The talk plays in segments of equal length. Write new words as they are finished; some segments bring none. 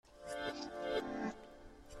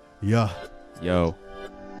Yeah. Yo.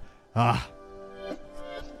 Ah,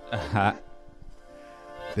 Uh-huh.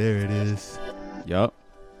 there it is. Yup.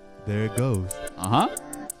 There it goes. Uh-huh.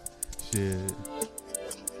 Shit.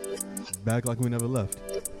 Back like we never left.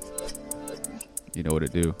 You know what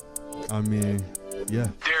it do. I mean, yeah.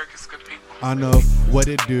 Derek is good people. I know what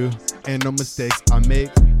it do. Ain't no mistakes, I make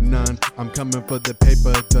none. I'm coming for the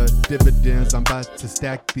paper, the dividends. I'm about to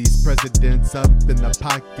stack these presidents up in the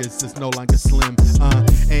pockets. It's no longer slim.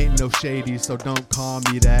 Ain't no shady, so don't call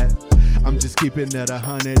me that. I'm just keeping it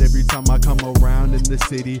 100 every time I come around in the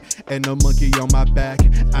city. Ain't no monkey on my back.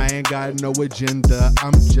 I ain't got no agenda.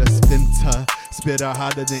 I'm just finta spit out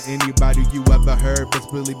hotter than anybody you ever heard. Best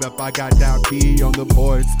believe if I got that B on the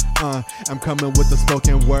boards. I'm coming with the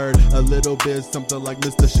spoken word. A little bit something like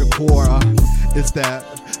Mr. Shakur. It's that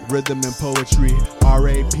rhythm and poetry.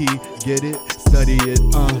 R.A.P. Get it? Study it.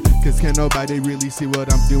 Cause can't nobody really see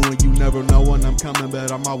what I'm doing. You never know when I'm coming,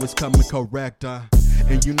 but I'm always coming correct.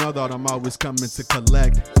 And you know that I'm always coming to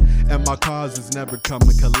collect. And my cause is never come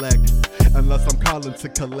and collect. Unless I'm calling to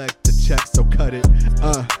collect the check, so cut it.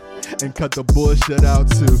 And cut the bullshit out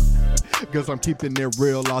too. Cause I'm keeping it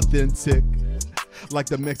real authentic. Like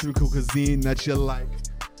the Mexican cuisine that you like.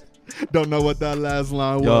 Don't know what that last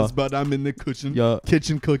line was, but I'm in the kitchen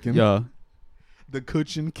cooking. Yeah. The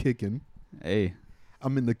kitchen kicking. Hey.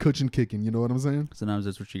 I'm in the kitchen kicking, you know what I'm saying? Sometimes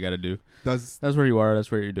that's what you gotta do. That's That's where you are. That's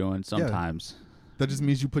where you're doing. Sometimes. That just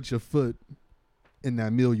means you put your foot in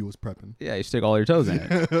that meal you was prepping. Yeah, you stick all your toes in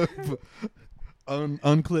it.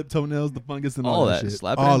 Unclipped toenails, the fungus, and all that shit.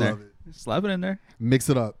 Slap it all in there. of it. Slap it in there. Mix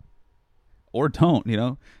it up. Or don't, you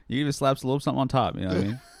know. You even slap a little something on top, you know what I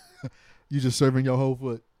mean? You just serving your whole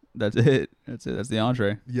foot. That's it. That's it. That's the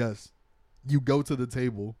entree. Yes. You go to the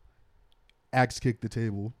table, axe kick the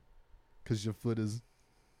table, because your foot is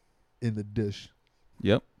in the dish.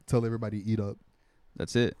 Yep. Tell everybody eat up.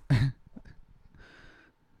 That's it. And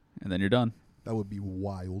then you're done. That would be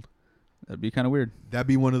wild. That'd be kind of weird. That'd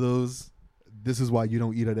be one of those, this is why you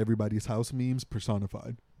don't eat at everybody's house memes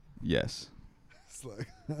personified. Yes. It's like,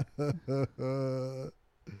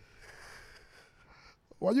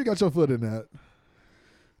 why you got your foot in that?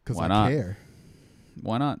 Because Why I not? care.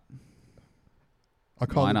 Why not? I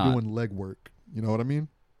call Why it not? doing leg work. You know what I mean?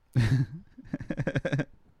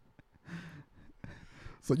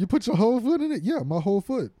 So you put your whole foot in it? Yeah, my whole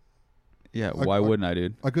foot. Yeah, why wouldn't I,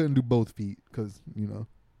 dude? I couldn't do both feet because, you know,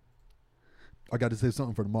 I got to save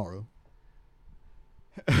something for tomorrow.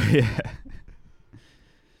 Yeah.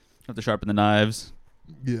 Have to sharpen the knives.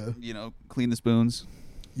 Yeah. You know, clean the spoons.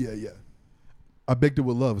 Yeah, yeah. I baked it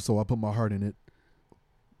with love, so I put my heart in it.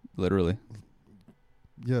 Literally.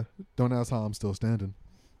 Yeah. Don't ask how I'm still standing.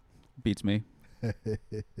 Beats me.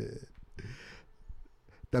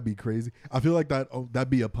 That'd be crazy. I feel like that'd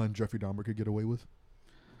be a pun Jeffrey Dahmer could get away with.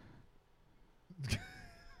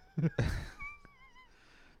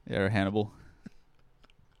 Yeah, or Hannibal.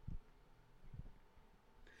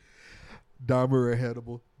 Dahmer or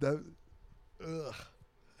Hannibal. That. Ugh.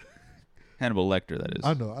 Hannibal Lecter, that is.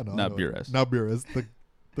 I know. Not Buress. Not Buress.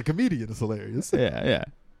 The comedian is hilarious. Yeah, yeah.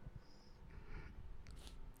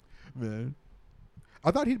 Man. I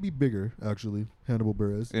thought he'd be bigger, actually, Hannibal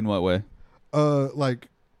Buress. In what way?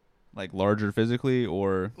 Like larger physically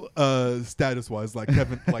or status wise, like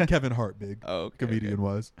Kevin Hart big. oh, okay, comedian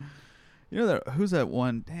wise. You know that who's that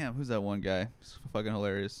one guy? It's fucking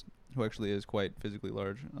hilarious. Who actually is quite physically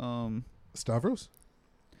large. Stavros?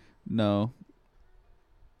 No.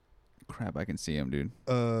 Crap, I can see him, dude.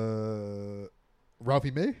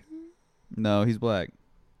 Ralphie May? No, he's black.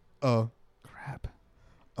 Oh. Crap.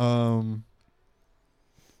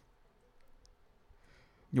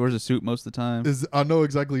 He wears a suit most of the time. I know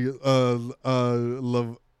exactly Laval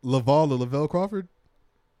or Lavelle Crawford?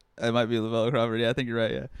 It might be Lavelle Crawford. Yeah, I think you're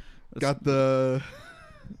right, yeah. Got the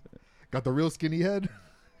real skinny head.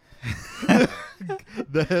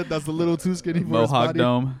 The head that's a little too skinny for his Mohawk body.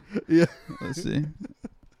 Dome. Yeah. Let's see.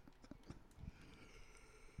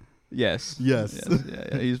 Yes. Yeah,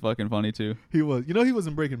 He's fucking funny too. He was. You know he was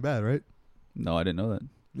in Breaking Bad, right? No, I didn't know that.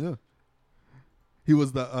 Yeah. He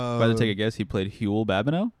was the If I had to take a guess, he played Huel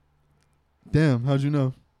Babineau? Damn, how'd you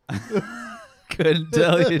know? Couldn't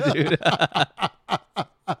tell you, dude.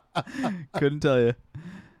 Couldn't tell you.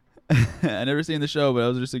 I never seen the show, but I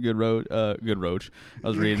was just a good roach. I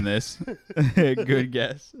was reading this. Good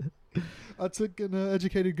guess. I took an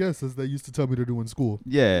educated guess, as they used to tell me to do in school.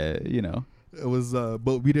 Yeah, you know. It was,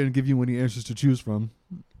 but we didn't give you any answers to choose from.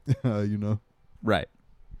 You know. Right.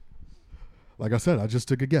 Like I said, I just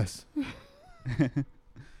took a guess.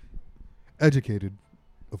 Educated,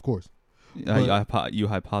 of course. You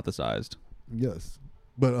hypothesized. Yes,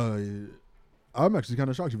 but I'm actually kind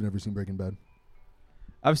of shocked you've never seen Breaking Bad.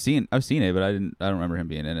 I've seen it, but I don't remember him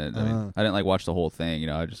being in it. I mean, I didn't like watch the whole thing. You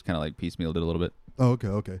know, I just kind of like piecemealed it a little bit. Oh,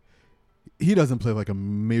 okay. He doesn't play like a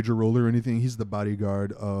major role or anything. He's the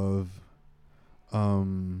bodyguard of, I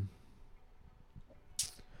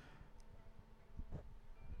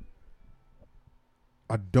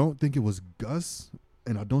don't think it was Gus,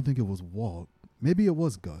 and I don't think it was Walt. Maybe it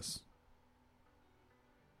was Gus.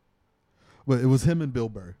 Well, it was him and Bill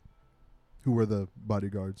Burr, who were the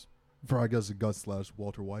bodyguards for, I guess, Gus /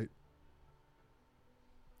 Walter White.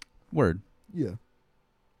 Word. Yeah,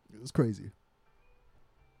 it was crazy.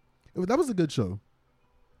 That was a good show.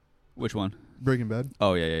 Which one? Breaking Bad.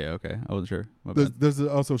 Oh yeah. Okay, I wasn't sure. My bad. There's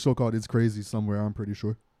also a show called It's Crazy somewhere. I'm pretty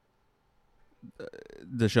sure.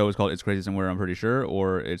 The show is called It's Crazy Somewhere, I'm pretty sure,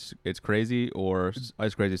 or It's Crazy, or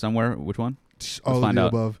It's Crazy Somewhere. Which one? All of find the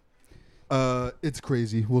out. above. It's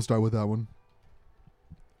Crazy. We'll start with that one.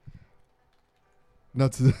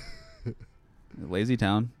 Not to. Lazy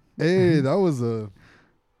Town. Hey, that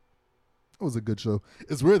was a good show.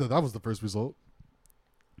 It's weird that was the first result.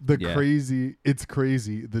 It's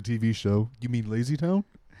Crazy, the TV show. You mean Lazy Town?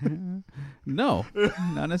 No,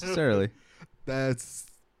 not necessarily. That's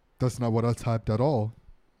not what I typed at all.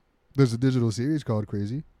 There's a digital series called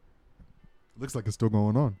Crazy. Looks like it's still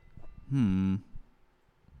going on.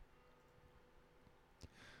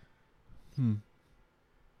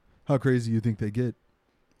 How crazy you think they get?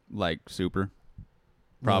 Like super,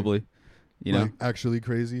 probably. Like, you know, actually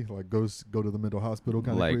crazy. Like go to the mental hospital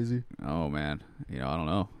kind of like, crazy. Oh man, I don't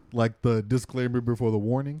know. Like the disclaimer before the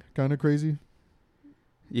warning kind of crazy.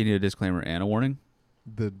 You need a disclaimer and a warning.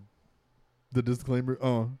 The disclaimer.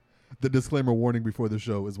 The disclaimer warning before the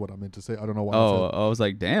show is what I meant to say. I don't know why. I was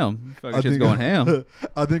like, damn, fucking shit's going ham.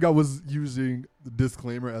 I think I was using the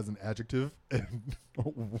disclaimer as an adjective and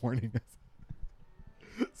warning as.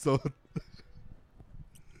 So,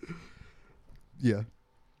 yeah.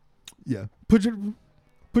 Put your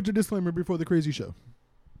disclaimer before the crazy show,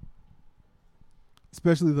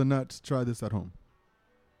 especially the not to try this at home.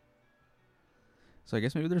 So I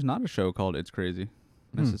guess maybe there's not a show called It's Crazy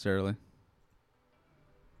necessarily.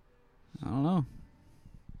 I don't know.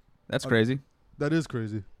 That's crazy. That is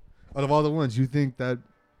crazy. Out of all the ones, you think that?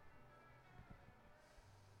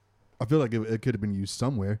 I feel like it could have been used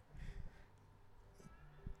somewhere.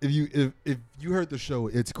 If you heard the show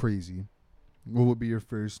It's Crazy, what would be your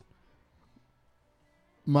first?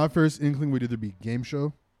 My first inkling would either be game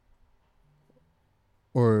show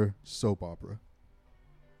or soap opera.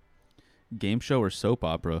 Game show or soap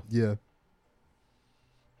opera? Yeah.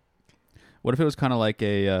 What if it was kind of like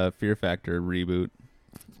a Fear Factor reboot?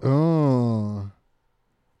 Oh.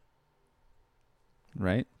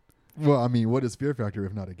 Right? Well, I mean, what is Fear Factor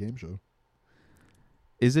if not a game show?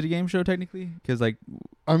 Is it a game show technically? Because like,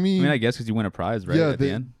 I mean, I guess because you win a prize, right? At the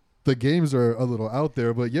end. The games are a little out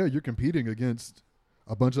there, but yeah, you're competing against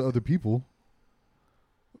a bunch of other people.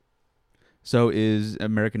 So is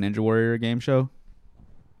American Ninja Warrior a game show?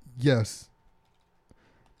 Yes.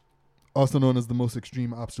 Also known as the most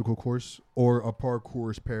extreme obstacle course or a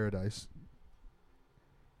parkour's paradise.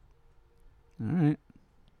 All right.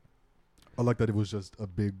 I like that it was just a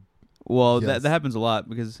big. Well, yes. that happens a lot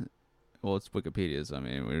because, well, it's Wikipedia. So I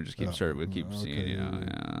mean, we just keep we keep okay. seeing,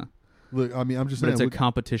 Yeah. Look, I mean, I'm just but saying. It's a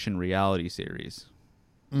competition reality series.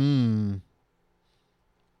 I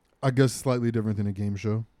guess slightly different than a game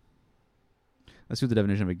show. Let's see what the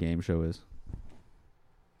definition of a game show is.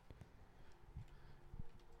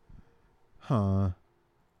 Huh.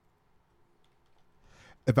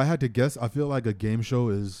 If I had to guess, I feel like a game show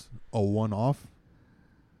is a one-off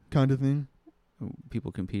kind of thing.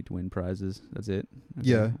 People compete to win prizes. That's it. Okay.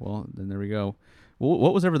 Yeah. Well, then there we go.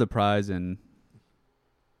 What was ever the prize in?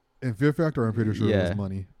 In Fear Factor, I'm pretty sure it was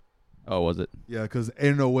money. Oh, was it? Yeah, because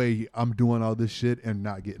ain't no way I'm doing all this shit and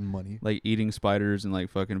not getting money. Like eating spiders and like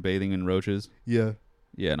fucking bathing in roaches? Yeah.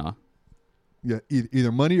 Yeah, nah. Yeah,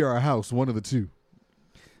 either money or a house, one of the two.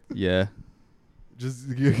 Yeah.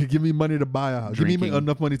 Just give me money to buy a house. Drinking. Give me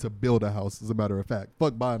enough money to build a house, as a matter of fact.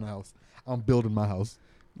 Fuck buying a house. I'm building my house.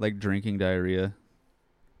 Like drinking diarrhea.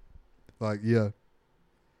 Like, yeah.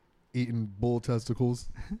 Eating bull testicles.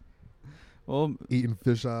 Well, eating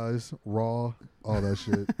fish eyes, raw, all that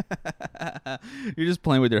shit. You're just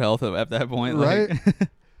playing with your health at that point. Right? Like.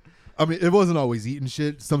 I mean, it wasn't always eating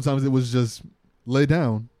shit. Sometimes it was just lay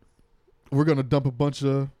down. We're going to dump a bunch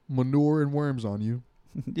of manure and worms on you.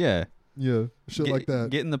 Yeah. Yeah, shit like that.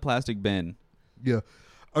 Get in the plastic bin. Yeah.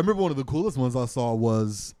 I remember one of the coolest ones I saw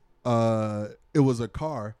was it was a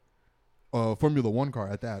car, Formula One car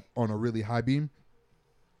at that, on a really high beam.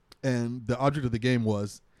 And the object of the game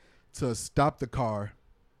was to stop the car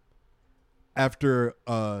after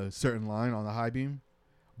a certain line on the high beam,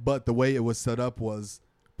 but the way it was set up was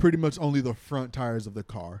pretty much only the front tires of the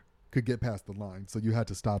car could get past the line, so you had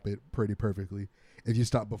to stop it pretty perfectly. If you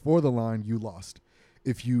stopped before the line, you lost.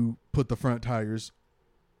 If you put the front tires,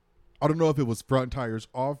 I don't know if it was front tires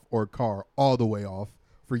off or car all the way off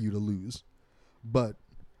for you to lose, but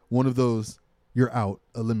one of those, you're out,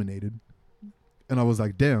 eliminated. And I was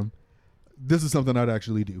like, damn, this is something I'd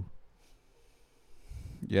actually do.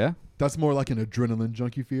 Yeah. That's more like an adrenaline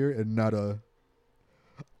junkie fear and not a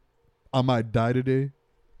I might die today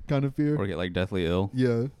kind of fear. Or get like deathly ill.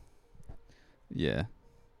 Yeah. Yeah.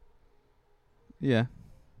 Yeah.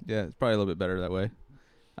 Yeah. It's probably a little bit better that way.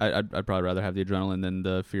 I'd probably rather have the adrenaline than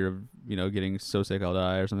the fear of, getting so sick I'll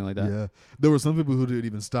die or something like that. Yeah. There were some people who didn't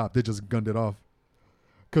even stop. They just gunned it off.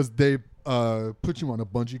 Because they put you on a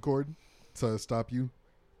bungee cord to stop you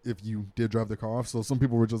if you did drive the car off. So some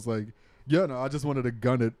people were just like, yeah, no, I just wanted to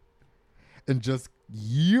gun it and just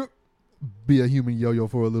be a human yo-yo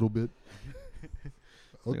for a little bit.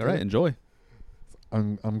 Okay. All right, enjoy.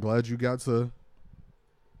 I'm glad you got to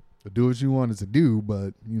do what you wanted to do,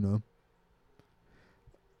 but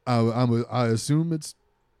I assume it's,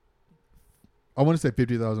 I want to say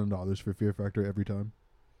 $50,000 for Fear Factor every time.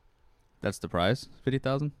 That's the prize,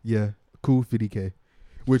 50,000. Yeah, cool, $50K,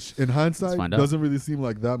 which in hindsight find doesn't really seem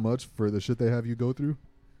like that much for the shit they have you go through.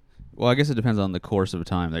 Well, I guess it depends on the course of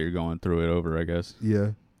time that you're going through it over, I guess.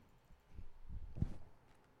 Yeah.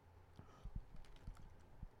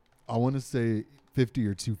 I want to say 50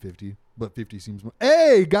 or 250, but 50 seems more.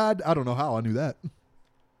 Hey, God, I don't know how I knew that.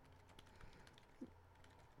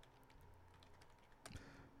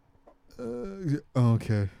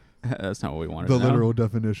 Okay. That's not what we wanted. The to know. literal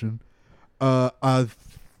definition. I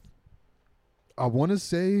want to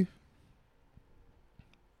say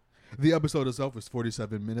the episode itself is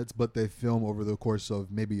 47 minutes, but they film over the course of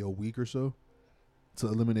maybe a week or so to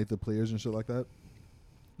eliminate the players and shit like that.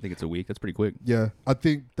 I think it's a week. That's pretty quick. Yeah, I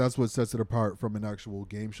think that's what sets it apart from an actual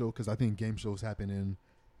game show, because I think game shows happen in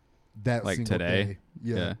that like single today. day.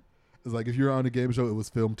 Yeah. It's like if you're on a game show, it was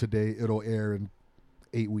filmed today, it'll air in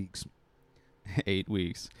 8 weeks. 8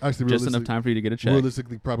 weeks. Actually, just enough time for you to get a check.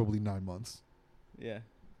 Realistically, probably 9 months. Yeah.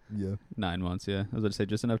 Yeah. 9 months, yeah. I was going to say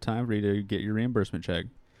just enough time for you to get your reimbursement check.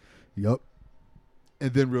 Yep.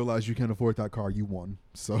 And then realize you can't afford that car you won.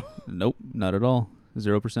 So nope, not at all.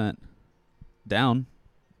 0%. Down.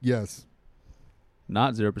 Yes.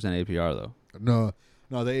 Not 0% APR though. No,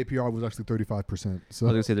 the APR was actually 35%. So I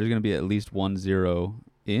was going to say there's going to be at least 1 0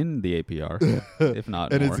 in the APR, if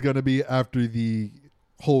not and more. it's going to be after the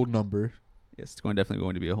whole number. Yes, it's definitely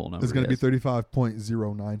going to be a whole number. It's going to be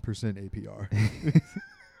 35.09% APR.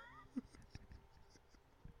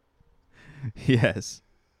 Yes.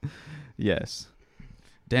 Yes.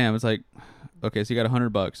 Damn, it's like, okay, so you got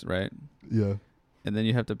 $100, right? Yeah. And then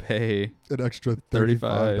you have to pay an extra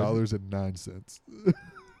 $35.09.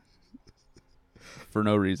 For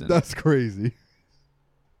no reason. That's crazy.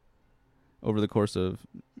 Over the course of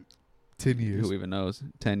 10 years. Who even knows?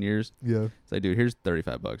 10 years? Yeah. It's like, dude, here's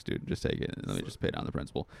 $35, dude. Just take it. And let me just pay down the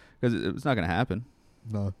principal. Because it's not going to happen.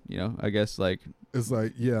 No. I guess like. It's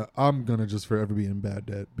like, yeah, I'm going to just forever be in bad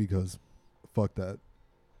debt because fuck that.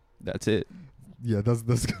 That's it. Yeah, that's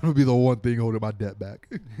going to be the one thing holding my debt back.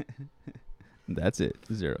 That's it.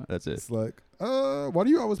 0. That's it. It's like, why do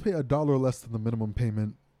you always pay $1 less than the minimum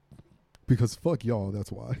payment? Because fuck y'all,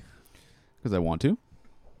 that's why. Because I want to.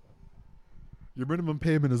 Your minimum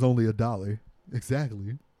payment is only $1.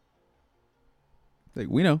 Exactly. Like,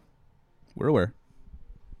 we know. We're aware.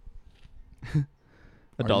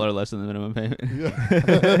 $1 less than the minimum payment.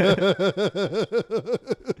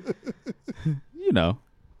 Yeah. You know.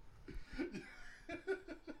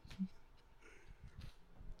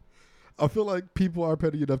 I feel like people are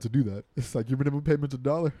petty enough to do that. It's like your minimum payment's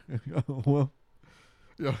 $1. Well,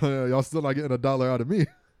 y'all still not getting $1 out of me.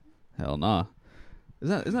 Hell nah.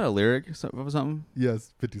 Isn't that a lyric of something?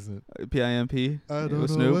 Yes, 50 Cent. PIMP. I don't know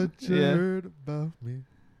Snoop? what you heard about me,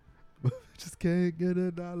 but just can't get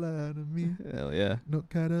 $1 out of me. Hell yeah. No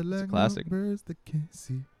Cadillac, classic. no birds that can't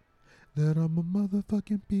see that I'm a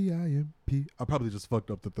motherfucking PIMP. I probably just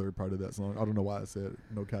fucked up the third part of that song. I don't know why I said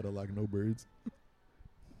no Cadillac, no birds.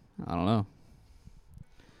 I don't know.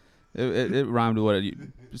 It rhymed with what it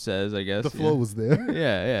says, I guess. The flow was there.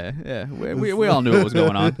 Yeah. We all knew what was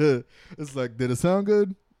going on. It's like, did it sound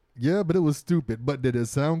good? Yeah, but it was stupid. But did it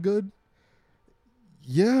sound good?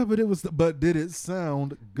 Yeah, but did it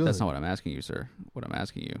sound good? That's not what I'm asking you, sir. What I'm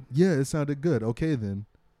asking you. Yeah, it sounded good. Okay, then.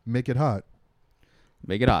 Make it hot.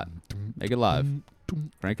 Make it hot. Make it live.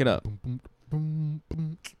 Crank it up.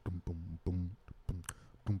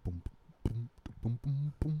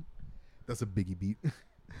 That's a Biggie beat.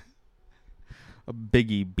 A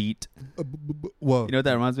Biggie beat. Well, You know what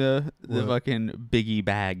that reminds me of? The What? fucking Biggie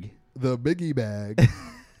bag. the Biggie bag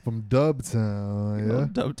from Dubtown. Good Yeah.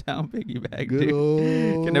 old Dubtown Biggie bag, Good dude.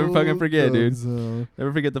 old Can never fucking forget, dude. Dubtown.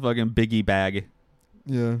 Never forget the fucking Biggie bag.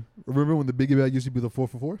 Yeah. Remember when the Biggie bag used to be the 4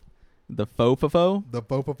 for $4? The fofofo? The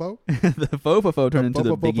 4 for $4? The fofofo turned into the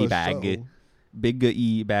fo-fo-fo Biggie for bag. show. Big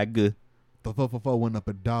E bag. The 4 for $4 went up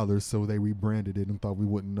 $1, so they rebranded it and thought we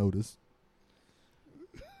wouldn't notice.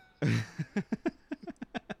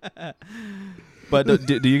 But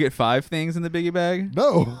do you get 5 things in the Biggie bag?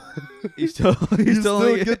 No. You still You still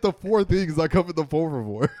only get the 4 things that come with the 4 for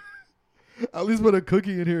 $4. At least put a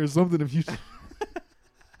cookie in here or something if you.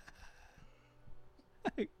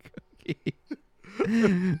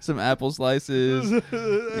 some apple slices, you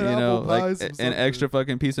know, like an extra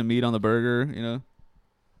fucking piece of meat on the burger, you know.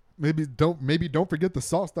 Maybe don't forget the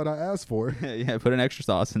sauce that I asked for. Yeah, put an extra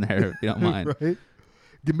sauce in there if you don't mind. Right?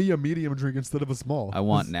 Give me a medium drink instead of a small. I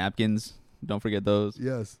want napkins. Don't forget those.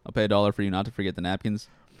 Yes. I'll pay $1 for you not to forget the napkins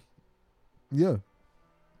Yeah.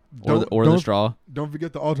 or the straw. Don't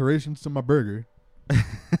forget the alterations to my burger.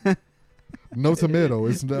 No tomato.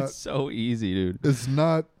 It's not. It's so easy, dude. It's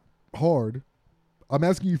not hard. I'm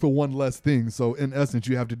asking you for one less thing, so in essence,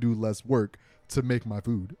 you have to do less work to make my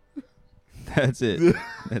food. That's it.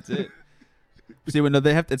 That's it. See, no,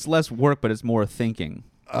 they have. It's less work, but it's more thinking.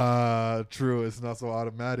 True. It's not so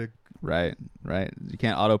automatic. Right. You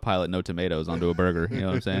can't autopilot no tomatoes onto a burger. You know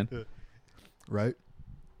what I'm saying? Right.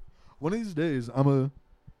 One of these days, I'm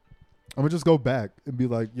gonna just go back and be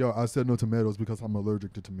like, yo, I said no tomatoes because I'm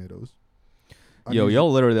allergic to tomatoes. Yo,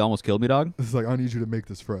 y'all literally almost killed me, dog. It's like, I need you to make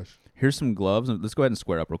this fresh. Here's some gloves. Let's go ahead and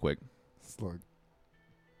square up real quick. It's like,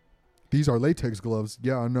 these are latex gloves.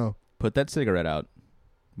 Yeah, I know. Put that cigarette out.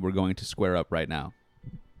 We're going to square up right now.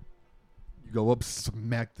 You go up,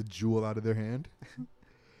 smack the jewel out of their hand.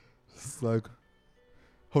 It's like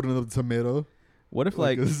holding up a tomato. What if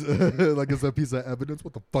like like it's a piece of evidence?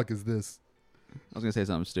 What the fuck is this? I was gonna say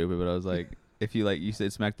something stupid, but I was like, if you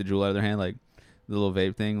said smack the jewel out of their hand, like the little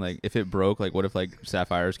vape thing, like if it broke, like what if like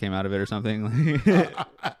sapphires came out of it or something?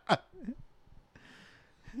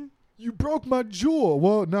 You broke my jewel.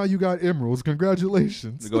 Well, now you got emeralds.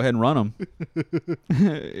 Congratulations. Go ahead and run them.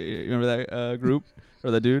 You remember that group or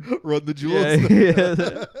that dude? Run the jewels.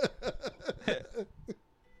 Yeah.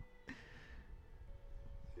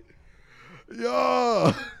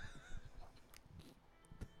 Yeah.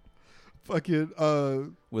 Fucking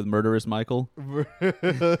With murderous Michael.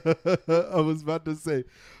 I was about to say,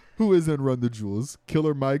 who is in Run the Jewels?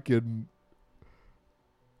 Killer Mike and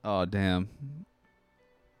Oh damn.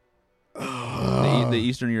 The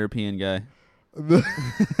Eastern European guy.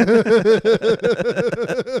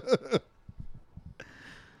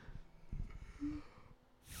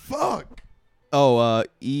 Fuck. Oh,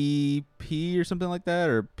 EP or something like that,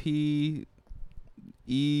 or P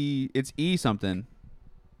E. It's E something.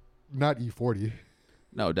 Not E40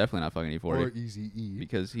 No, definitely not fucking or E40 Easy E.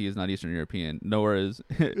 because he is not Eastern European. Nowhere is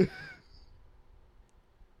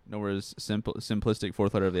simplistic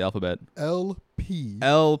fourth letter of the alphabet. LP.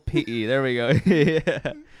 LPE. There we go.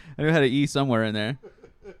 Yeah. I knew I had an E somewhere in there.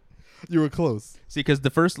 You were close. See, because the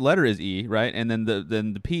first letter is E, right, and then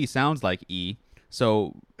the P sounds like E.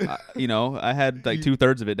 So, I had like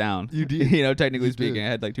 2/3 of it down. You did. Technically You speaking, did. I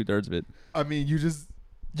had like 2/3 of it. I mean,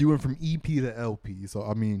 you went from EP to LP. So,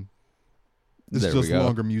 I mean, it's There we just go.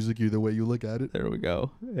 longer music either way you look at it. There we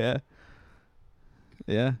go. Yeah.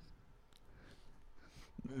 Yeah.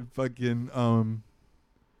 Fucking,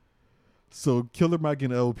 so Killer Mike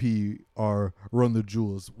and LP are Run the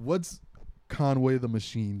Jewels. What's Conway the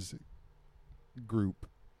Machine's group?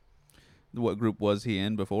 What group was he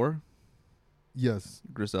in before? Yes.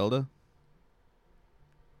 Griselda?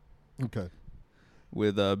 Okay.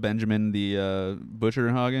 With Benjamin the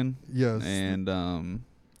Butcher Hagen? Yes. And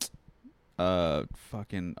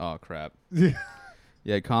fucking oh crap. Yeah.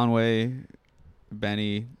 Yeah, Conway,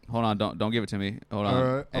 Benny. Hold on, don't give it to me. Hold on. All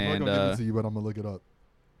right. I'm And not gonna give it to you, but I'm gonna look it up.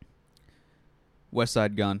 West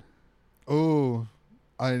Side Gun. Oh,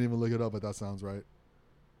 I didn't even look it up, but that sounds right.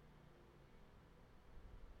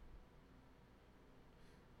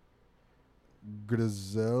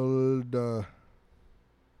 Griselda.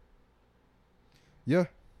 Yeah.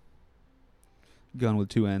 Gun with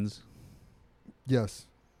 2 ends. Yes.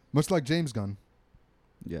 Much like James Gunn.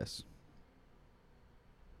 Yes.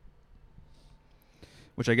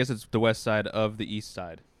 Which I guess it's the west side of the east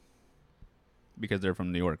side. Because they're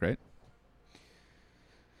from New York, right?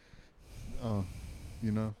 Oh,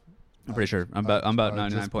 you know. I'm pretty sure. I'm about I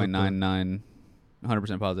just put 99.99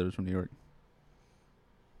 100% positive it's from New York.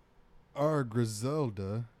 Our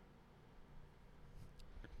Griselda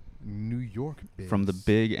New York base. From the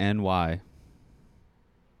big NY.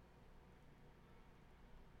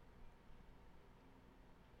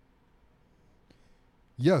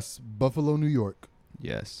 Yes, Buffalo, New York.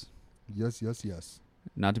 Yes. Yes.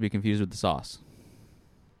 Not to be confused with the sauce.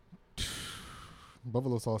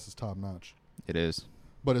 Buffalo sauce is top notch, It is.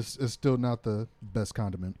 but it's still not the best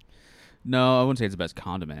condiment. No, I wouldn't say it's the best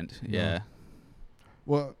condiment. No. Yeah.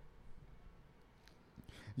 Well,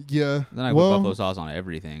 yeah. Then I put well, buffalo sauce on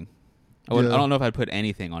everything. I don't know if I'd put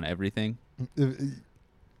anything on everything,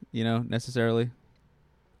 necessarily.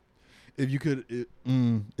 If you could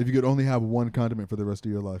only have one condiment for the rest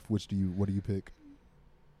of your life, what do you pick?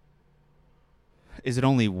 Is it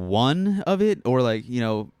only one of it, or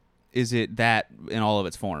is it that in all of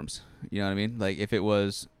its forms? You know what I mean? Like if it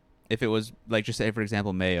was like, just say for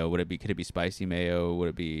example mayo, could it be spicy mayo? Would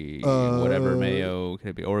it be whatever mayo? Could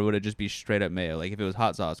it be, or would it just be straight up mayo? Like if it was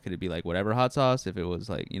hot sauce, could it be like whatever hot sauce? If it was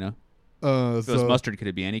like if it was mustard, could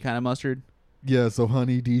it be any kind of mustard? Yeah, so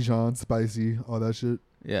honey, Dijon, spicy, all that shit.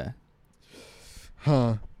 Yeah.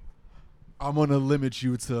 Huh. I'm gonna limit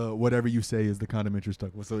you to whatever you say is the condiment you're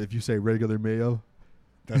stuck with. So if you say regular mayo,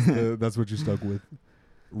 that's what you're stuck with.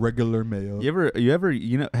 Regular mayo. Have you ever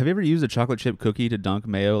used a chocolate chip cookie to dunk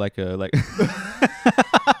mayo like like a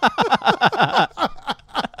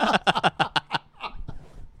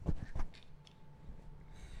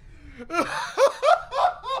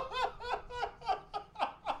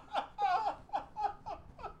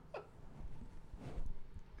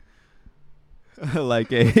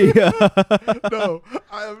No,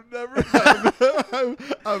 I've never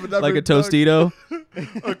like a Tostito?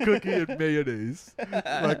 a cookie and mayonnaise.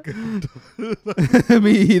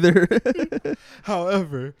 Me either.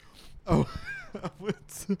 However, I went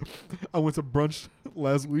to brunch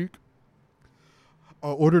last week. I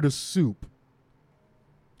ordered a soup.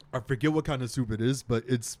 I forget what kind of soup it is, but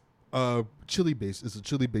it's chili based. It's a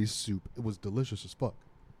chili based soup. It was delicious as fuck.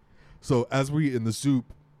 So as we eat in the soup,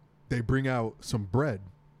 they bring out some bread,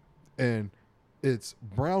 and it's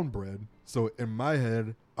brown bread. So in my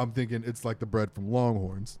head, I'm thinking it's like the bread from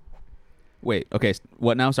Longhorns. Wait, okay,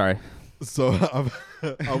 what now? Sorry. So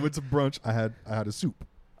I went to brunch. I had a soup.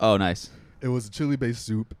 Oh, nice. It was a chili-based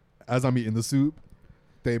soup. As I'm eating the soup,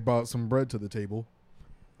 they brought some bread to the table,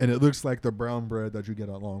 and it looks like the brown bread that you get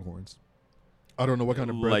at Longhorns. I don't know what kind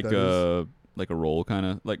of bread that is. Like a roll, kind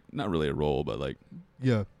of, like not really a roll, but like,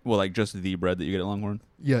 Yeah, well, like just the bread that you get at Longhorn.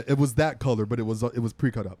 yeah. It was that color, but it was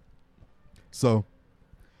pre-cut up. So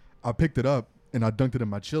I picked it up and I dunked it in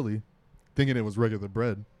my chili, thinking it was regular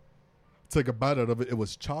bread. Take a bite out of it. It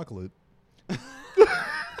was chocolate.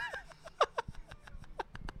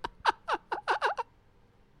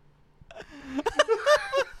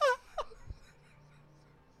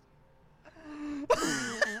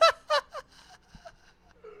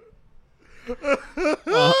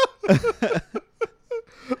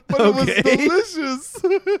 But it was delicious.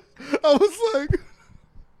 I was like,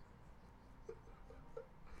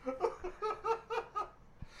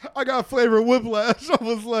 I got flavor whiplash. I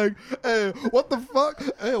was like, hey, what the fuck?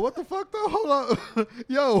 Hey, what the fuck though? Hold on.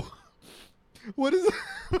 Yo, what is it?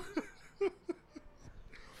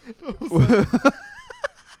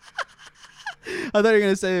 I thought you were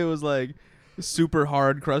gonna say it was like super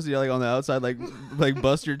hard, crusty, like on the outside, like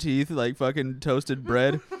bust your teeth, like fucking toasted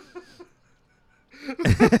bread.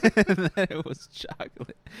 And then it was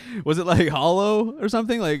chocolate. Was it like hollow or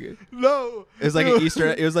something? Like No, it was like an Easter.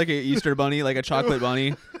 It was like an Easter bunny, like a chocolate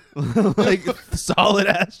bunny, like solid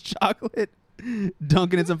ass chocolate,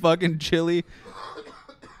 dunking in some fucking chili.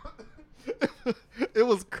 It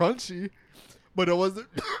was crunchy, but it wasn't.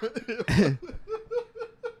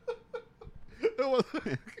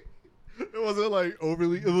 It wasn't like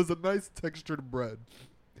overly. It was a nice textured bread.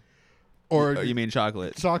 Or you mean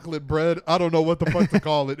chocolate? Chocolate bread. I don't know what the fuck to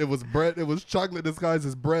call it. It was bread. It was chocolate disguised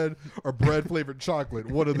as bread or bread flavored chocolate.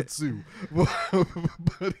 One of the two.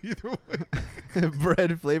 But either way.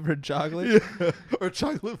 Bread flavored chocolate? Yeah. Or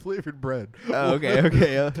chocolate flavored bread. Oh,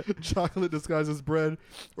 okay. Chocolate disguised as bread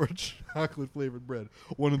or chocolate flavored bread.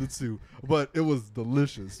 One of the two. But it was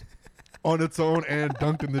delicious. On its own and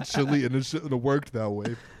dunked in the chili, and it shouldn't have worked that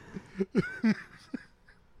way.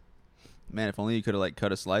 Man, if only you could have like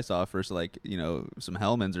cut a slice off for like, some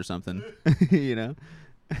Hellmann's or something. Hey,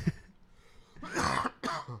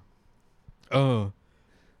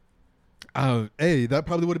 that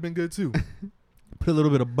probably would have been good too. Put a little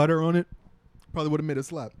bit of butter on it. Probably would have made it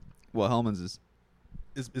slap. Well, Hellmann's is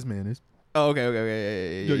It's mayonnaise. Oh, okay.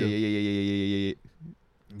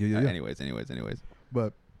 Yeah. Anyways.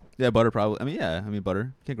 But yeah, butter probably. I mean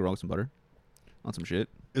butter. Can't go wrong with some butter on some shit.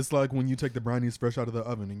 it's like when you take the brownies fresh out of the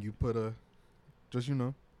oven and you put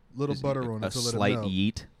Little Just butter on a it to let it slight melt.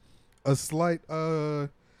 yeet. A slight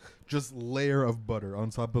just layer of butter on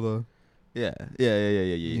top of the Yeah.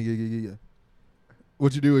 yeah.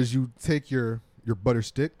 What you do is you take your butter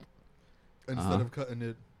stick, instead Uh-huh. of cutting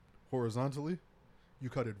it horizontally, you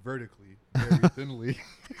cut it vertically, very thinly.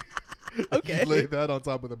 Okay. You lay that on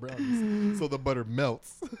top of the brownies, so the butter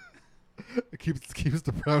melts. It keeps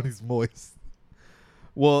the brownies moist.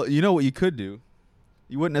 Well, you know what you could do?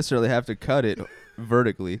 You wouldn't necessarily have to cut it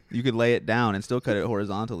vertically. You could lay it down and still cut it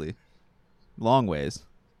horizontally. Long ways.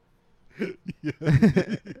 Yeah.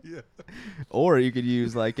 Yeah. Or you could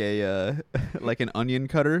use like a like an onion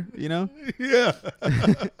cutter, you know? Yeah.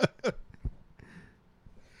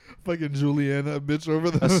 Fucking Juliana bitch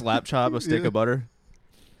over there. A slap chop, a stick Yeah. of butter.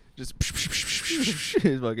 Just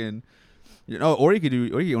is fucking or you could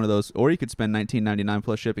get one of those, or you could spend $19.99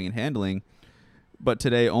 plus shipping and handling, but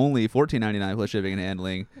today only $14.99 plus shipping and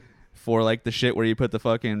handling for like the shit where you put the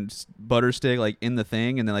fucking butter stick like in the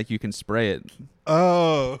thing and then like you can spray it.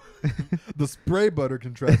 Oh, the spray butter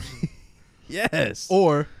contraption. Yes.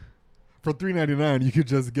 Or for $3.99, you could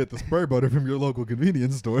just get the spray butter from your local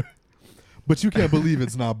convenience store. But you can't believe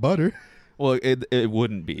it's not butter. Well, it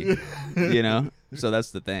wouldn't be, you know. So that's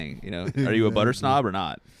the thing, you know. Are you a butter Exactly. snob or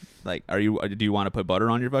not? Like, do you want to put butter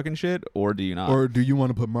on your fucking shit or do you not? Or do you want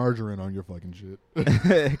to put margarine on your fucking shit?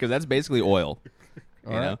 Because that's basically oil. You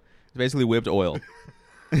All right. know, it's basically whipped oil.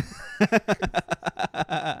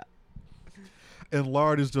 And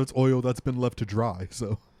lard is just oil that's been left to dry.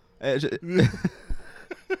 So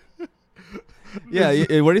Yeah,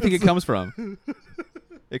 where do you think it comes from?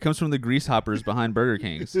 It comes from the grease hoppers behind Burger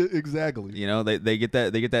Kings. exactly. You know, they get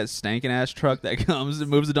that stankin' ass truck that comes and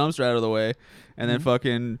moves the dumpster out of the way, and then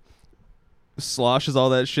fucking sloshes all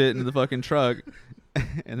that shit into the fucking truck,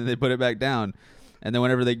 and then they put it back down. And then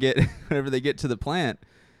whenever they get to the plant,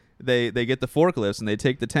 they get the forklifts and they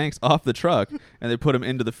take the tanks off the truck and they put them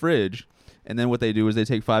into the fridge. And then what they do is they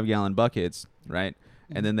take 5-gallon buckets, right?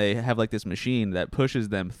 And then they have like this machine that pushes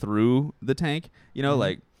them through the tank. You know,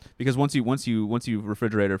 like. Because once you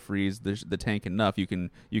refrigerate or freeze the tank enough, you can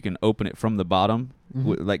open it from the bottom,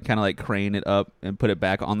 like kind of like crane it up and put it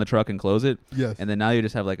back on the truck and close it. Yes. And then now you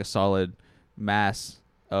just have like a solid mass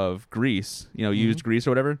of grease, you know, used grease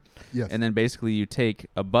or whatever. Yes. And then basically you take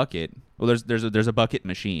a bucket. Well, there's a bucket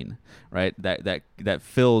machine, right? That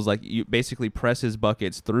fills, like, you basically presses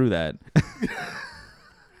buckets through that.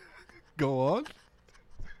 Go on.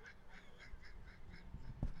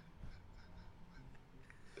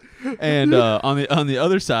 And on the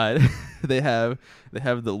other side, they have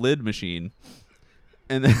the lid machine,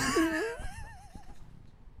 and then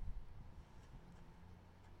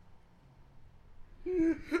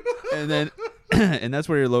and that's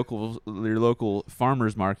where your local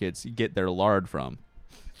farmers markets get their lard from.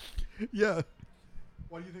 Yeah.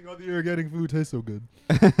 Why do you think all the organic food tastes so good?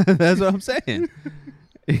 That's what I'm saying.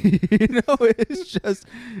 You know, it's just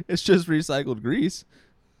recycled grease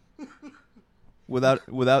without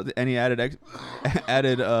any added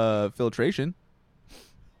filtration.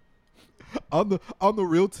 On the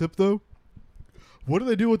real tip though, what do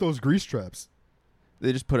they do with those grease traps?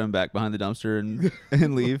 They just put them back behind the dumpster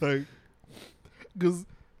and leave. Like, because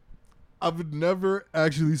I've never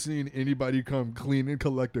actually seen anybody come clean and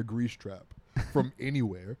collect a grease trap from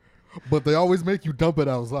anywhere, but they always make you dump it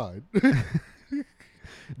outside.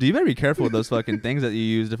 Do you better be careful with those fucking things that you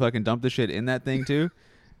use to fucking dump the shit in that thing too,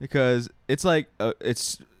 because it's like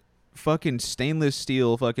it's fucking stainless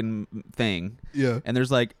steel fucking thing, Yeah. and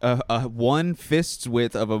there's like a 1 fist's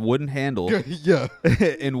width of a wooden handle Yeah.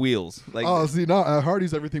 and wheels. Like, Oh, see, now at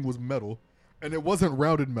Hardee's everything was metal, and it wasn't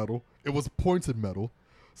rounded metal; it was pointed metal.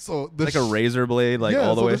 So the like a razor blade, like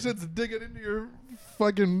all the way. the shit's digging into your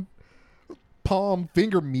fucking palm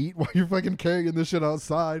finger meat while you're fucking carrying this shit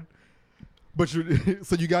outside. But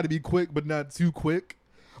so you got to be quick, but not too quick.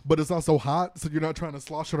 But it's also hot, so you're not trying to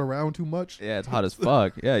slosh it around too much. Yeah, it's hot as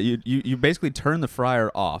fuck. Yeah, you basically turn the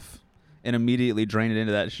fryer off and immediately drain it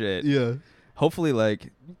into that shit. Yeah. Hopefully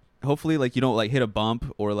you don't like hit a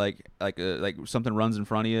bump or like something runs in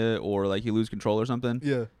front of you or like you lose control or something.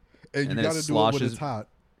 Yeah. And you then got it to do it when sloshes- it's hot,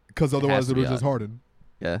 because otherwise to it'll be just hot. harden.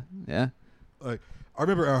 Yeah, yeah. Like, I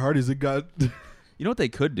remember at Hardee's it got You know what they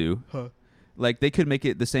could do? huh. Like they could make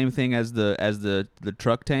it the same thing as the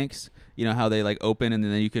truck tanks. You know how they like open and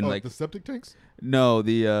then you can like the septic tanks. no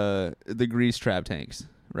the grease trap tanks,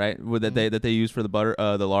 right? That they use for the butter,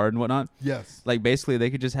 the lard and whatnot. Yes. Like basically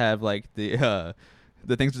they could just have like the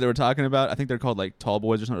things that they were talking about. I think they're called like tall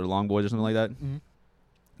boys or something, or long boys or something like that. Mhm.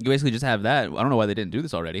 You basically just have that. I don't know why they didn't do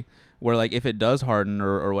this already. Where like if it does harden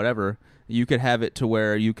or whatever, you could have it to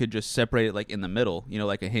where you could just separate it like in the middle,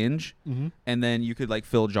 like a hinge, and then you could like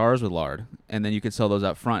fill jars with lard, and then you could sell those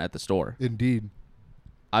out front at the store. Indeed.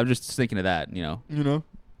 I'm just thinking of that,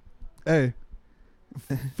 Hey,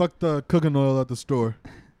 fuck the cooking oil at the store.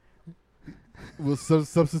 We'll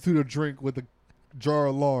substitute a drink with a jar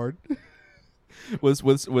of lard. with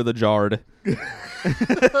a jarred.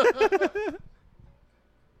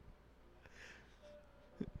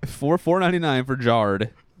 $4.99 for jarred.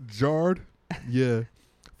 Jarred? Yeah.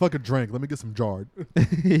 Fuck a drink. Let me get some jarred.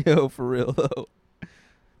 Yo, for real though.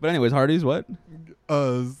 But anyways, Hardee's what?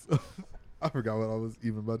 I forgot what I was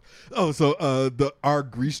even about. Oh, so our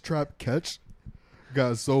grease trap catch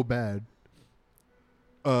got so bad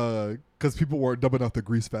because people weren't dumping out the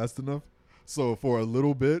grease fast enough. So for a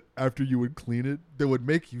little bit after you would clean it, they would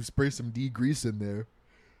make you spray some degrease in there,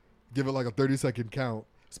 give it like a 30-second count,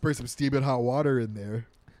 spray some steaming hot water in there,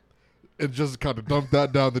 and just kind of dump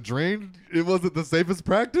that down the drain. It wasn't the safest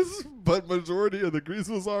practice, but majority of the grease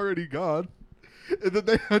was already gone. And then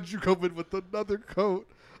they had you come in with another coat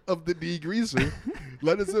of the degreaser.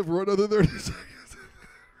 Let it sit for another 30 seconds.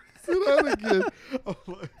 Sit down again. I'm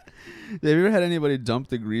like, have you ever had anybody dump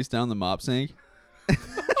the grease down the mop sink?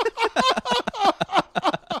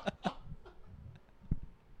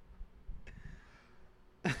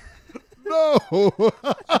 no.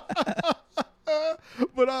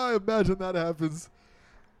 But I imagine that happens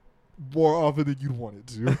more often than you'd want it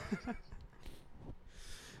to.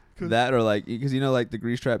 That or like, because like the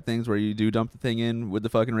grease trap things where you do dump the thing in with the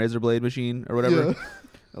fucking razor blade machine or whatever. Yeah.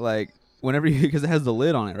 Like whenever because it has the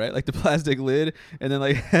lid on it, right? Like the plastic lid, and then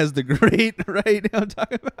like has the grate, right? You know what I'm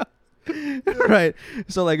talking about? Right.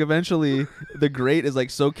 So like eventually the grate is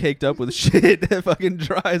like so caked up with shit that fucking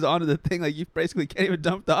dries onto the thing. Like you basically can't even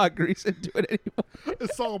dump the hot grease into it anymore.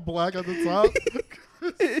 It's all black at the top.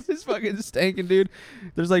 It's just fucking stinking, dude.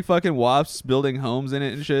 There's like fucking wasps building homes in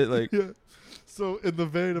it and shit. Like, yeah. So in the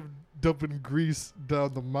vein of dumping grease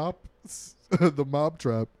down the mop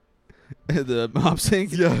trap. The mop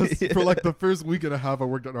sink? Yes. Yeah. For like the first week and a half I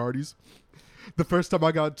worked at Hardee's. The first time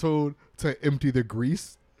I got told to empty the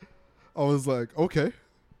grease, I was like, okay.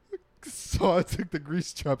 So I took the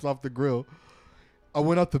grease traps off the grill. I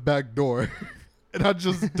went out the back door and I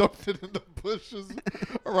just dumped it in the bushes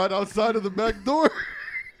right outside of the back door.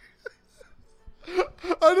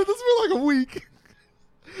 I did this for like a week.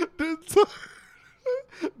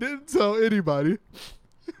 Didn't tell anybody.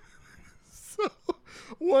 So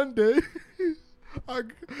one day,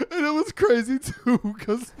 and it was crazy too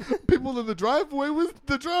because people in the drive-through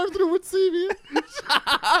would see me.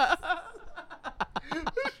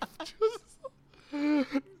 Just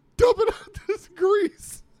dumping out this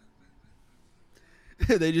grease.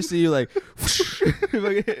 They just see you like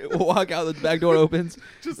walk out, the back door opens.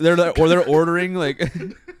 They're ordering like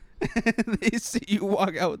they see you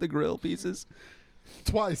walk out with the grill pieces.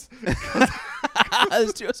 Twice.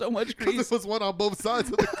 There's so much grease. There was one on both sides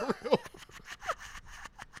of the grill.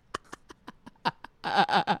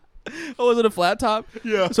 Oh, was it a flat top?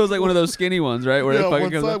 Yeah. So it's like one of those skinny ones, right? Where yeah, it fucking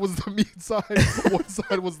one goes side up. was the meat side, one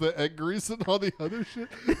side was the egg grease and all the other shit.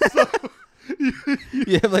 So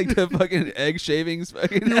You have like the fucking egg shavings.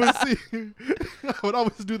 Fucking you would see, I would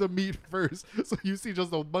always do the meat first. So you see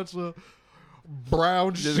just a bunch of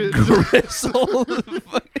brown just shit. gristle.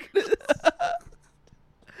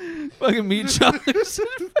 Fucking meat chunks.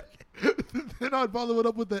 Then I'd follow it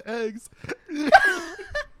up with the eggs.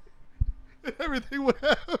 And everything would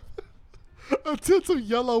have a tint of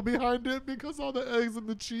yellow behind it because all the eggs and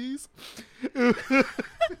the cheese.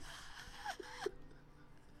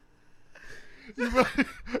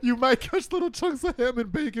 You might catch little chunks of ham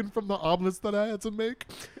and bacon from the omelets that I had to make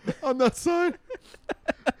on that side.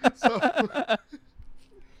 So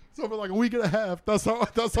for like a week and a half, that's how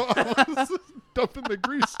I was dumping the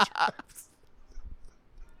grease traps.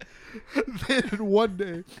 Then one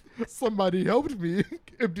day, somebody helped me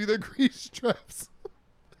empty the grease traps.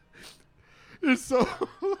 And so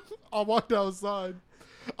I walked outside.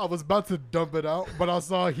 I was about to dump it out, but I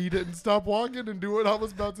saw he didn't stop walking and do what I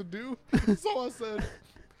was about to do. So I said,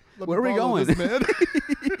 Where are we going? This man.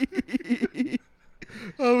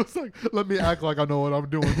 I was like, let me act like I know what I'm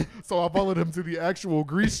doing. So I followed him to the actual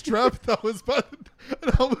grease trap that was about to,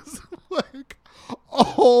 and I was like,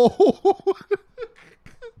 oh.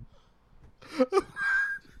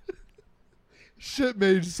 Shit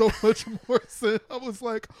made so much more sense. I was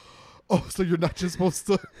like, oh, so you're not just supposed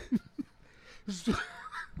to.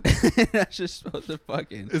 That's just supposed to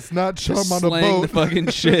fucking. It's not chum just on a slang boat. the fucking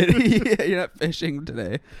shit. Yeah, you're not fishing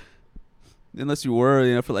today. Unless you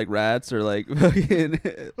were, for like rats or like fucking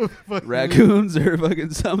Fucking raccoons or fucking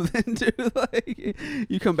something, dude. Like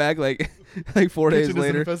you come back like 4 days kitchen is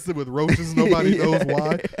later, infested with roaches. Nobody knows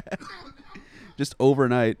why. just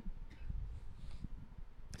overnight.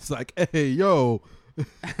 It's like, hey, yo.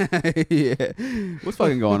 Yeah, what's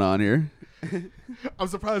fucking going on here? I'm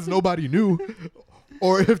surprised nobody knew,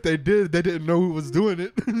 or if they did, they didn't know who was doing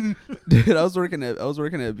it. Dude, I was working at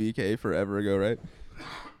BK forever ago, right?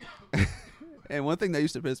 And one thing that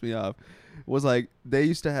used to piss me off was like they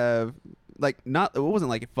used to have like it wasn't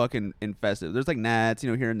like fucking infested. There's like gnats,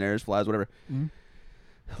 here and there's flies, whatever,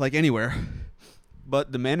 like anywhere.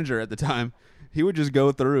 But the manager at the time, he would just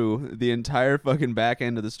go through the entire fucking back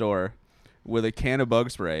end of the store with a can of bug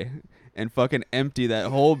spray and fucking empty that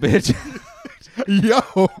whole bitch. Yo,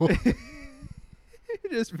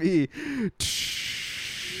 Just be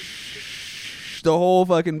the whole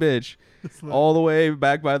fucking bitch. All the way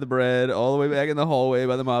back by the bread, all the way back in the hallway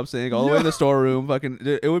by the mop sink, all the way in the storeroom. Fucking,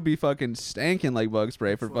 it would be fucking stanking like bug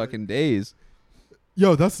spray for fucking days.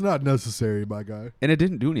 yo, that's not necessary, my guy. And it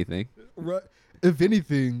didn't do anything. Right? If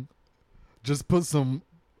anything, just put some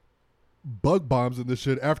bug bombs in this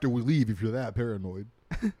shit after we leave. If you're that paranoid,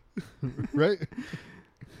 right?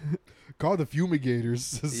 Call the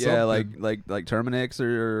fumigators. Yeah, like Terminix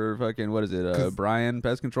or fucking what is it? Brian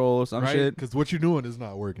Pest Control or some shit. Because what you're doing is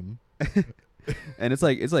not working. And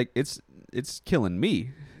it's killing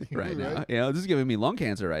me right now. Right. This is giving me lung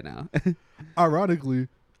cancer right now. Ironically,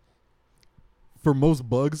 for most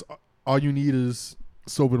bugs, all you need is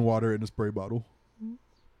soap and water in a spray bottle.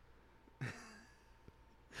 A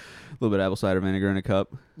little bit of apple cider vinegar in a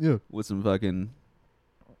cup Yeah. with some fucking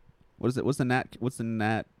what is it? What's the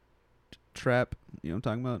gnat trap? You know what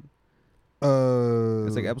I'm talking about?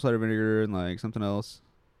 It's like apple cider vinegar and like something else,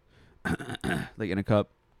 like in a cup.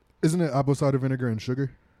 Isn't it apple cider vinegar and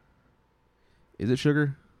sugar? Is it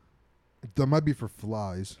sugar? That might be for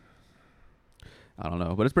flies. I don't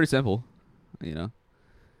know, but it's pretty simple, and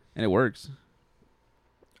it works.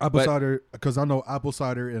 Apple cider, because I know apple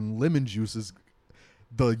cider and lemon juice is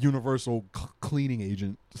the universal cleaning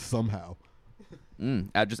agent somehow.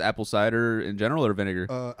 Just apple cider in general or vinegar?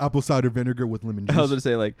 Apple cider vinegar with lemon juice. I was gonna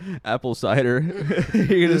say like apple cider.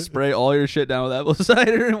 You're gonna spray all your shit down with apple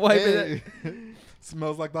cider and wipe it.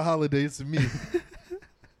 Smells like the holidays to me.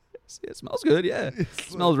 It smells good, yeah. It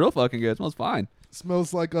smells real fucking good. It smells fine.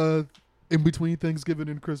 Smells like in between Thanksgiving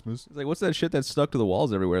and Christmas. It's like, what's that shit that's stuck to the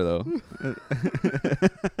walls everywhere though?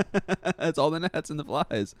 That's all the gnats and the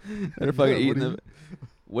flies that are fucking eating them.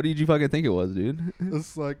 What did you fucking think it was, dude?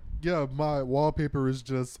 It's like, yeah, my wallpaper is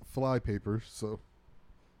just fly paper, so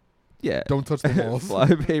Yeah. don't touch the walls.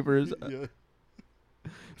 Fly papers. Yeah.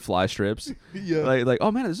 Fly strips. Yeah. Like,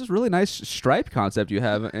 oh man, this is really nice stripe concept you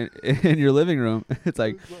have in your living room. It's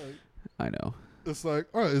like, I know. It's like,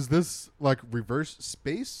 oh, is this like reverse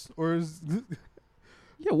space or is?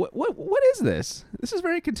 Yeah. What is this? This is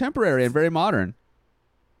very contemporary and very modern.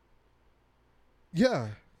 Yeah.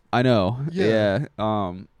 I know. Yeah.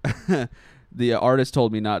 The artist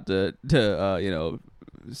told me not to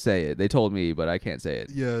say it. They told me, but I can't say it.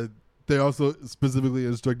 Yeah. They also specifically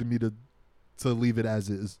instructed me to leave it as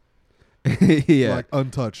is. Yeah. Like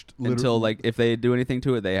untouched. Until like if they do anything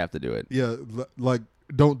to it, they have to do it. Yeah. Like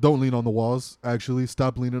don't lean on the walls. Actually,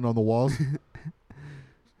 stop leaning on the walls.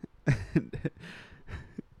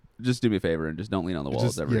 Just do me a favor and just don't lean on the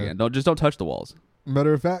walls ever yeah. again. Don't touch the walls.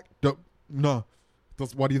 Matter of fact, no.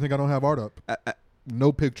 Why do you think I don't have art up?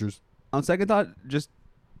 No pictures. On second thought, just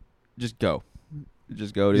go.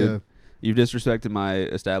 Just go, dude. Yeah. You've disrespected my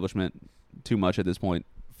establishment too much at this point.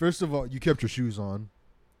 First of all, you kept your shoes on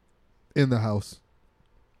in the house.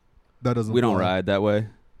 That doesn't. We don't ride that way.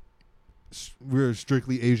 We're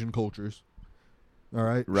strictly Asian cultures. All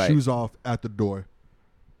right? Right. Shoes off at the door.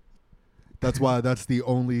 That's why that's the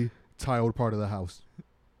only tiled part of the house.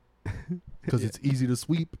 Because it's easy to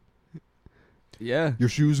sweep. Yeah. Your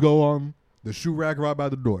shoes go on the shoe rack right by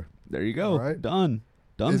the door. There you go. All right? Done.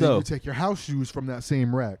 And then you Dunzo. take your house shoes from that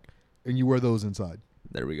same rack and you wear those inside.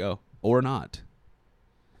 There we go. Or not.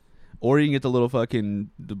 Or you can get the little fucking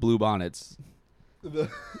the blue bonnets.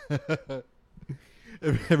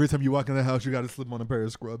 Every time you walk in the house, you got to slip on a pair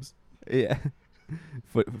of scrubs. Yeah.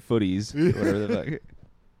 Footies. Whatever the fuck.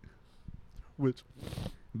 Which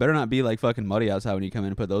Better not be like fucking muddy outside when you come in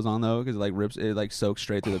and put those on though, because it like soaks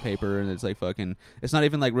straight through the paper and it's like fucking. It's not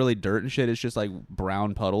even like really dirt and shit. It's just like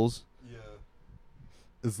brown puddles. yeah,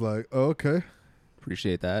 it's like, oh, okay,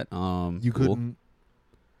 Appreciate that. you cool. couldn't.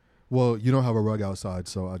 Well, you don't have a rug outside,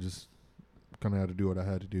 so I just kind of had to do what I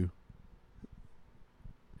had to do.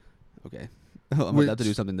 Okay. I'm about to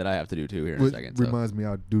do something that I have to do too here in a Which second. So. reminds me,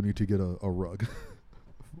 I do need to get a rug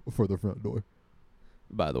for the front door.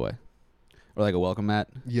 By the way, or like a welcome mat.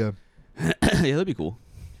 Yeah, Yeah, that'd be cool.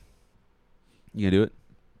 You gonna do it?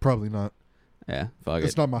 probably not. Yeah, fuck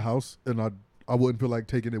It's it. not my house, and I wouldn't feel like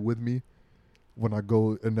taking it with me when I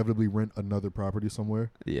go inevitably rent another property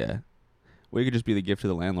somewhere. Yeah, well, you could just be the gift to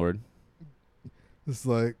the landlord. It's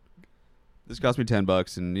like, This cost me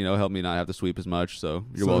 $10, and help me not have to sweep as much. So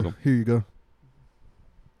you're so welcome. Here you go.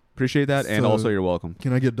 Appreciate that, and So- also you're welcome.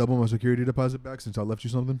 Can I get double my security deposit back since I left you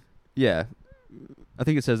something? Yeah, I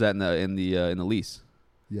think it says that in the lease.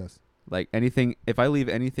 Yes. Like anything, if I leave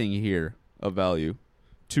anything here of value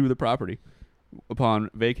to the property upon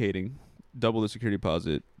vacating, double the security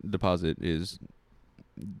deposit is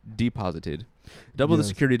deposited. Double the Yes.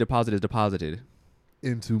 security deposit is deposited.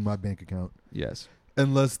 Into my bank account. Yes.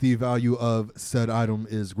 Unless the value of said item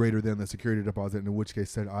is greater than the security deposit, in which case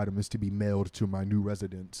said item is to be mailed to my new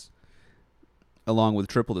residence. Along with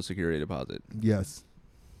triple the security deposit. Yes.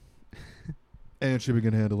 And shipping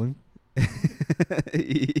and handling.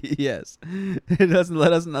 Yes. It doesn't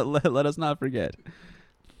let us not forget.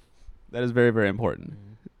 That is very, very important.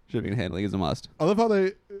 Shipping and handling is a must. I love how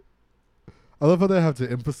they have to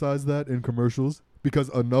emphasize that in commercials because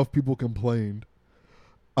enough people complained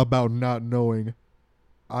about not knowing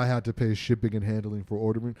I had to pay shipping and handling for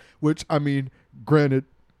ordering, which, I mean, granted,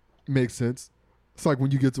 makes sense. It's like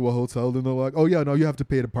when you get to a hotel and they're like, oh, yeah, no, you have to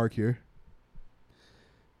pay to park here.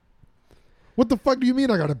 What the fuck do you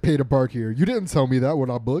mean I got to pay to park here? You didn't tell me that when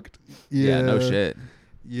I booked. Yeah, no shit.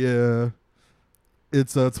 Yeah.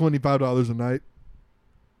 It's $25 a night.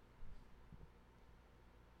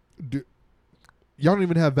 Y'all don't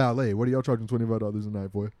even have valet. What are y'all charging $25 a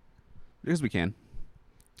night for? Because we can.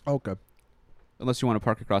 Okay. Unless you want to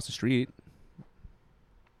park across the street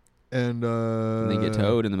And and then get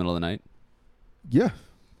towed in the middle of the night. Yeah.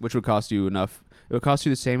 Which would cost you enough. It would cost you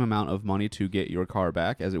the same amount of money to get your car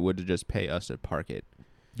back as it would to just pay us to park it.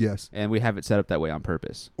 Yes. And we have it set up that way on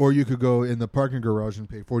purpose. Or you could go in the parking garage and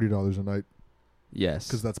pay $40 a night Yes.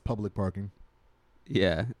 because that's public parking.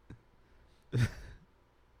 Yeah.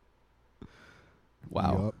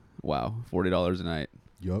 Wow. Yup. Wow. $40 a night.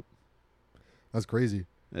 Yup. That's crazy.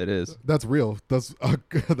 It is. That's real. That's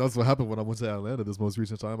what happened when I went to Atlanta this most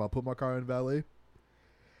recent time. I put my car in valet.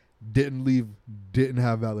 Didn't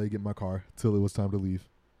have valet get my car till it was time to leave.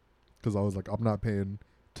 Because I was like, I'm not paying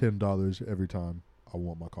 $10 every time I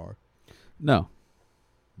want my car. No.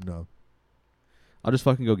 No. I'll just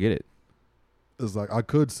fucking go get it. It's like, I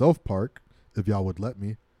could self-park if y'all would let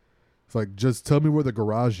me. It's like, just tell me where the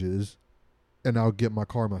garage is, and I'll get my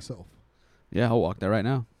car myself. Yeah, I'll walk there right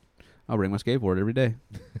now. I'll bring my skateboard every day.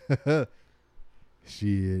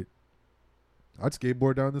 Shit. I'd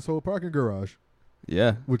skateboard down this whole parking garage.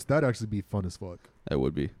 Yeah, Which, that'd actually be fun as fuck. that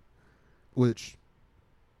would be. Which,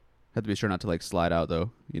 Have to be sure not to like slide out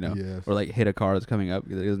though, yeah. or like hit a car that's coming up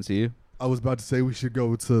that doesn't see you. I was about to say we should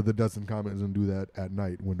go to the Dutton Commons and do that at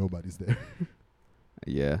night when nobody's there.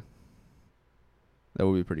 Yeah, that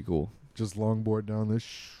would be pretty cool. Just longboard down this.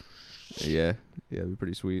 Yeah, it'd be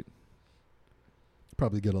pretty sweet.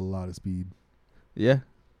 Probably get a lot of speed. Yeah,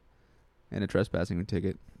 and a trespassing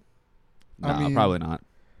ticket. I Nah, mean- probably not.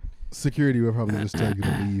 Security would probably just tell you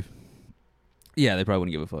to leave. Yeah, they probably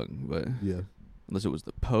wouldn't give a fuck, but Yeah. unless it was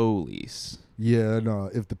the police. Yeah, no.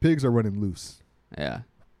 If the pigs are running loose, Yeah,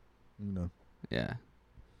 yeah.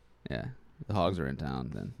 yeah. The hogs are in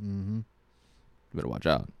town, then Mm-hmm. you better watch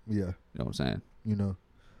out. Yeah. You know what I'm saying? You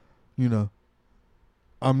know.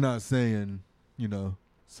 I'm not saying,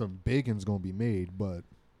 some bacon's gonna be made, but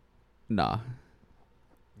Nah.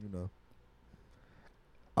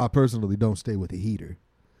 I personally don't stay with a heater.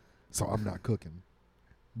 So I'm not cooking.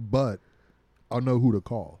 But I know who to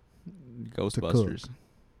call. Ghostbusters.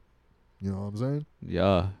 You know what I'm saying?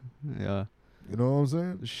 Yeah. Yeah. You know what I'm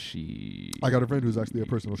saying? She. I got a friend who's actually a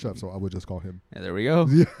personal chef, so I would just call him. Yeah, there we go.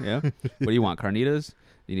 Yeah. Yeah. What do you want? Carnitas?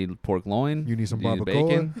 You need pork loin? You need some Do you barbacoa?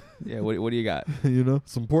 bacon? Yeah. What do you got?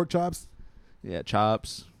 Some pork chops. Yeah,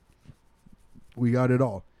 chops. We got it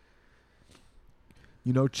all.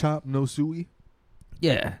 Chop no suey.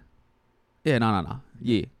 Yeah. Yeah. No.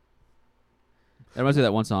 Yeah. That reminds me of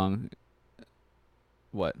that one song.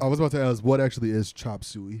 What? I was about to ask, what actually is chop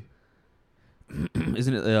suey?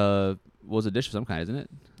 Isn't it? Was a dish of some kind, isn't it?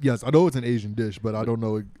 Yes, I know it's an Asian dish, but I don't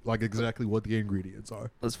know exactly what the ingredients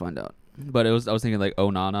are. Let's find out. But I was thinking like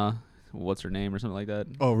Oh Nana, what's her name or something like that.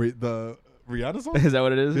 Oh, the Rihanna song? Is that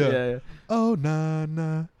what it is? Yeah. Yeah. Oh,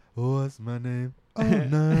 na, what's my name? Oh,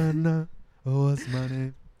 na, what's my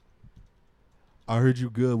name? I heard you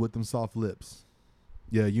good with them soft lips.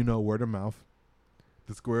 Yeah, word of mouth.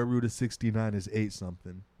 the square root of 69 is 8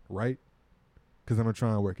 something, right? Because I'm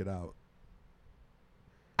trying to work it out.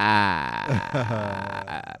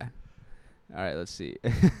 All right, let's see.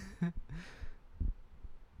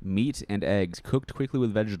 Meat and eggs cooked quickly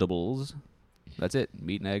with vegetables. That's it.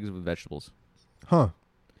 Meat and eggs with vegetables. Huh.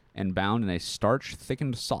 And bound in a starch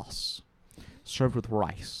thickened sauce. Served with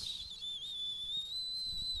rice.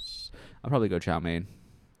 I'll probably go chow mein.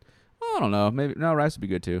 I don't know. Maybe no, rice would be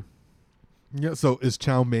good too. Yeah, so is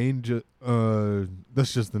chow mein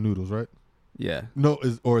that's just the noodles, right? Yeah. No,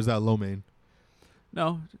 is that lo mein?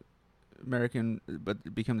 No. American, but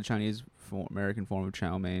it became the Chinese American form of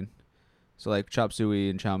chow mein. So like chop suey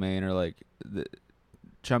and chow mein are like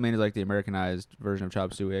chow mein is like the Americanized version of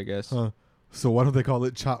chop suey, I guess. Huh. So why don't they call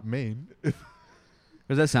it chop mein?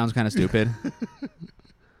 Because that sounds kind of stupid.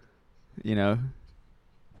 You know,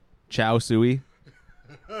 chow suey.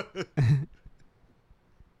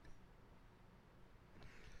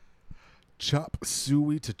 Chop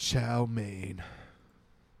suey to chow mein.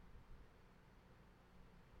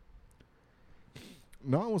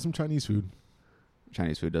 No, I want some Chinese food.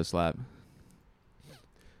 Chinese food does slap.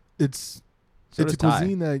 It's So it's does a Thai.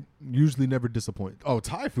 cuisine that usually never disappoints. Oh,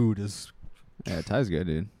 Thai food is Yeah, Thai's good,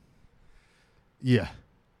 dude. yeah.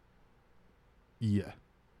 Yeah.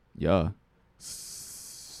 Yeah.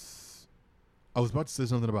 I was about to say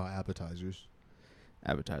something about appetizers.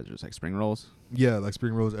 Appetizers like spring rolls, Yeah, like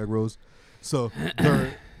spring rolls, egg rolls. So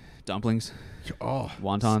they're dumplings, wontons.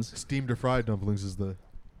 wontons, Steamed or fried dumplings is the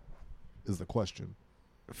question.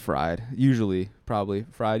 fried. Usually, probably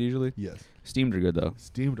fried. Usually, Yes. steamed are good though.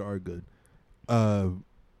 Steamed are good. But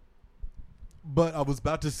I was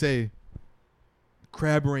about to say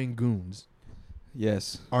crab rangoons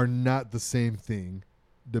Yes. are not the same thing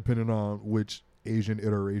depending on which Asian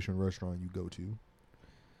iteration restaurant you go to.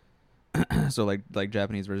 So like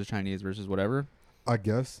Japanese versus Chinese versus whatever. I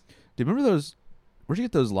guess. Do you remember those? Where'd you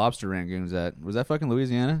get those lobster rangoons at? Was that fucking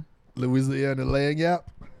Louisiana? Louisiana land yap.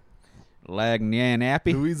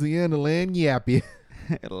 Lagnappy. Louisiana land yappy.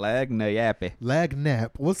 Lagnappy. Lag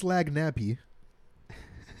nap. What's lag nappy?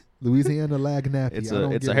 Louisiana lag nappy. It's I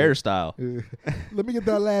don't a get it. hairstyle. Let me get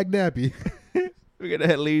that lag nappy. We got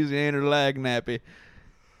that Louisiana Lagnappy.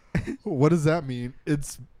 What does that mean?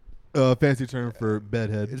 It's a fancy term for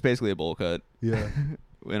bedhead. It's basically a bowl cut Yeah.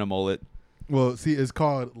 in a mullet. Well, see, it's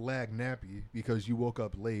called lag nappy because you woke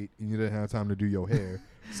up late and you didn't have time to do your hair,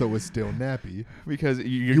 so it's still nappy. Because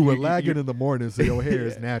You were lagging in the morning, so your hair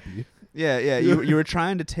is nappy. Yeah. You were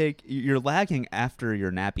trying to take. You're lagging after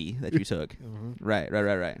your nappy that you took. Mm-hmm. Right.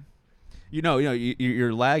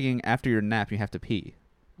 You're lagging after your nap. You have to pee.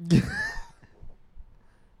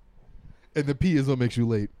 And the pee is what makes you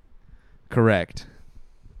late. Correct.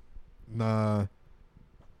 Nah.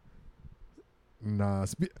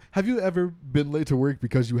 Have you ever been late to work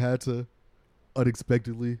because you had to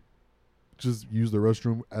unexpectedly just use the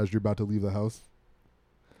restroom as you're about to leave the house?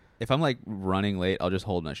 If I'm like running late, I'll just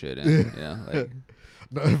hold my shit in. Yeah. Like,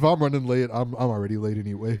 No, if I'm running late, I'm already late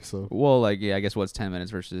anyway. So well, like I guess what's 10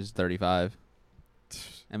 minutes versus 35.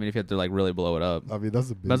 I mean, if you have to like really blow it up, I mean that's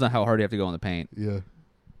a big. depends on how hard you have to go in the paint. Yeah.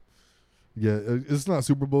 Yeah, it's not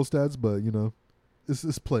Super Bowl stats, but you know, it's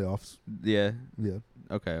playoffs. Yeah. Yeah,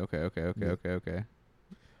 Okay.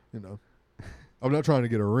 you know, I'm not trying to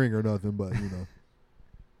get a ring or nothing, but you know,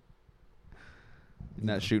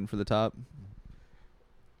 Not shooting for the top.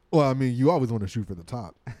 well, I mean, you always want to shoot for the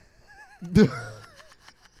top.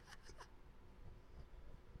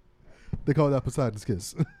 They call that Poseidon's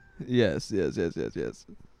kiss. Yes.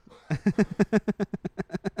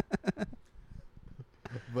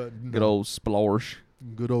 But no, Good old splorsh.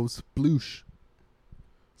 good old sploosh.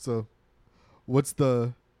 So,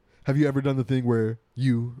 have you ever done the thing where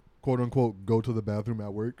you, quote unquote, go to the bathroom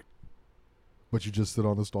at work, but you just sit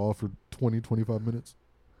on the stall for 20, 25 minutes?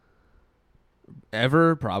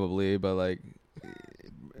 Ever probably, but like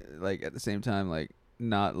at the same time, like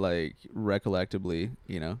not like recollectably,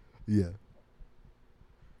 you know. Yeah.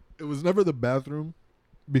 It was never the bathroom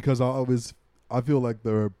because I feel like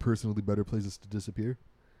there are personally better places to disappear,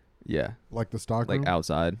 Yeah, like the stock like room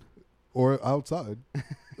outside. or outside.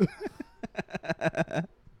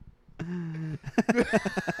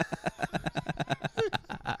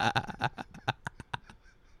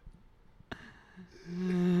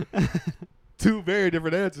 Two very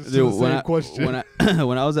different answers to the same question. When I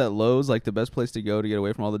when I was at Lowe's, like the best place to go to get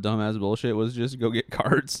away from all the dumbass bullshit was just go get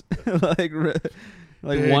cards, like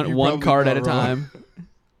Dang, you one probably card got at a wrong. time.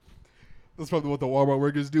 That's probably what the Walmart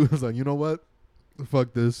workers do. It's like, you know what?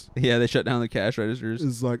 Fuck this. Yeah, they shut down the cash registers.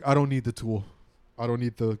 It's like, I don't need the tool. I don't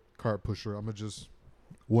need the cart pusher. I'm going to just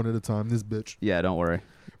one at a time. This bitch. Yeah, don't worry.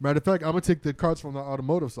 Matter of fact, I'm gonna take the carts from the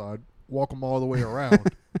automotive side, walk them all the way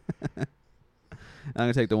around. I'm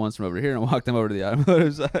gonna take the ones from over here and walk them over to the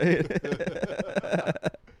automotive side.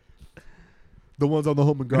 The ones on the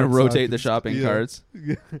home and Gonna garden rotate side the shopping carts.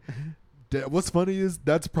 What's funny is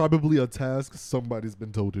that's probably a task somebody's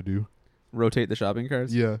been told to do. Rotate the shopping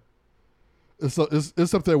carts. Yeah.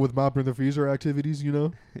 It's up there with mopping the freezer activities, you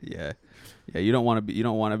know. Yeah. You don't want to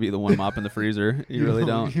be the one mopping the freezer. You really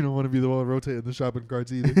don't. You don't want to be the one rotating the shopping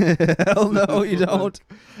carts either. Hell no, you don't.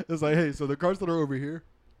 It's like, hey, so the carts that are over here,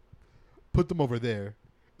 put them over there,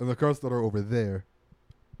 and the carts that are over there,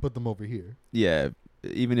 put them over here. Yeah,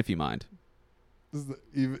 even if you mind.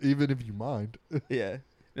 Even if you mind. Yeah.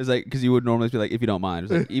 It's like, because you would normally be like, if you don't mind.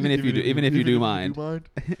 It's like, even if you do mind, go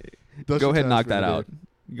ahead and knock that out.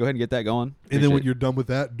 Go ahead and get that going. And then when you're done with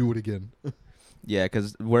that, do it again. Yeah,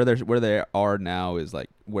 because where they are now is like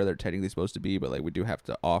where they're technically supposed to be, but like we do have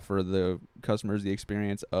to offer the customers the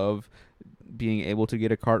experience of being able to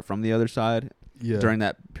get a cart from the other side during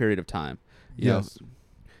that period of time. You know?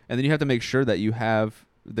 And then you have to make sure that you have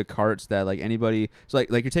the carts that like anybody. So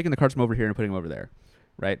like you're taking the carts from over here and putting them over there.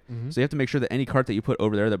 Right? Mm-hmm. So you have to make sure that any cart that you put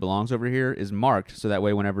over there that belongs over here is marked, so that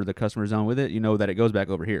way whenever the customer's done with it, you know that it goes back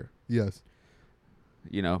over here. Yes.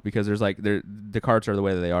 You know, because there's like the carts are the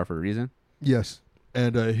way that they are for a reason. Yes.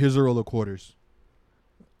 And here's a roll of quarters.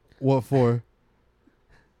 What for?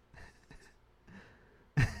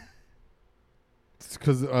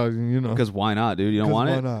 Because Because why not, dude? You don't want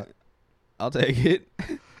it? Why not? I'll take it.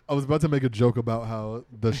 I was about to make a joke about how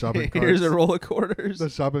the shopping carts. Here's a roll of quarters. The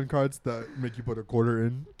shopping carts that make you put a quarter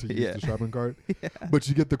in to use the shopping cart. Yeah. But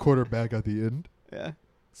you get the quarter back at the end. Yeah.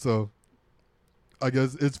 So I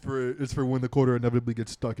guess it's for when the quarter inevitably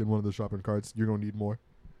gets stuck in one of the shopping carts, you're gonna need more.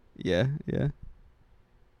 Yeah.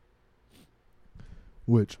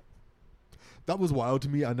 Which that was wild to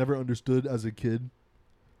me. I never understood as a kid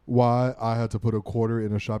why I had to put a quarter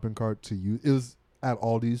in a shopping cart to use. It was at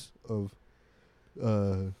Aldi's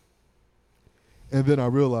and then I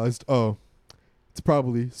realized, it's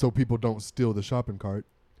probably so people don't steal the shopping cart.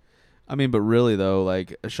 I mean, but really though,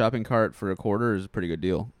 like a shopping cart for a quarter is a pretty good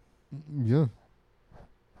deal. Yeah.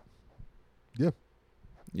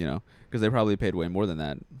 You know, because they probably paid way more than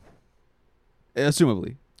that.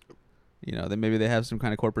 Assumably. You know, then maybe they have some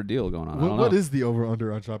kind of corporate deal going on. What is the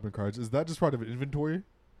over/under on shopping carts? Is that just part of inventory?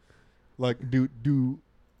 Like,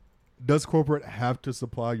 does corporate have to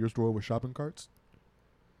supply your store with shopping carts?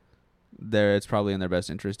 It's probably in their best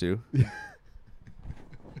interest too.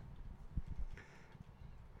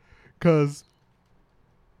 Because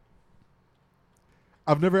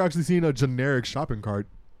I've never actually seen a generic shopping cart.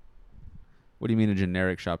 What do you mean a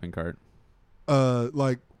generic shopping cart?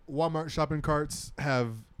 Like Walmart shopping carts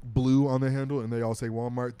have blue on the handle and they all say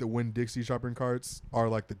Walmart. The Winn-Dixie shopping carts are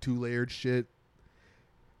like the 2-layered shit.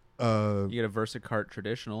 You get a VersaCart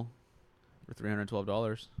traditional for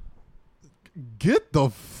 $312. Get the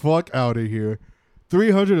fuck out of here.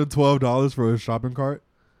 $312 for a shopping cart?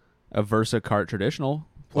 A VersaCart traditional.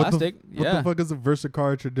 Plastic. What the fuck is a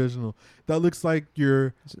VersaCart traditional? That looks like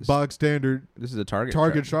your box standard. This is a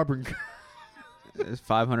Target shopping cart. It's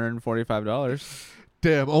 $545.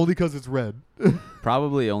 Damn, only because it's red.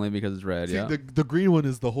 Probably only because it's red. See, yeah. The green one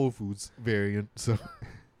is the Whole Foods variant. So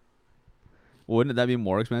wouldn't that be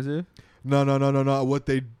more expensive? No. What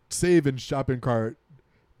they save in shopping cart,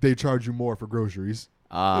 they charge you more for groceries.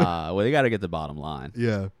 Well, they got to get the bottom line.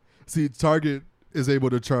 Yeah. See, Target is able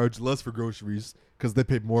to charge less for groceries because they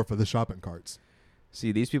pay more for the shopping carts.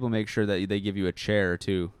 See, these people make sure that they give you a chair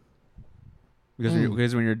too.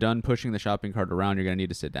 Because when you're done pushing the shopping cart around, you're going to need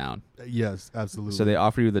to sit down. Yes, absolutely. So they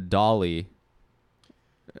offer you the dolly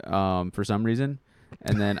for some reason.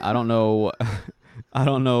 And then I don't know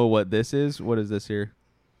what this is. What is this here?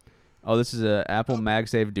 Oh, this is a Apple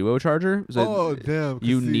MagSafe Duo charger. So damn.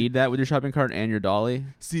 You need that with your shopping cart and your dolly?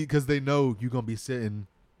 See, because they know you're going to be sitting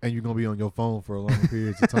and you're going to be on your phone for a long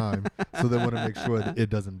periods of time. So they want to make sure that it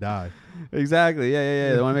doesn't die. Exactly.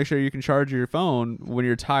 Yeah. They want to make sure you can charge your phone when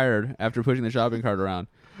you're tired after pushing the shopping cart around.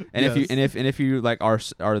 And if you like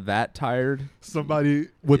are that tired, somebody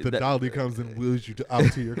with the dolly comes and wheels you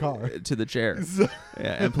out to your car to the chair,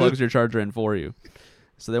 and plugs your charger in for you.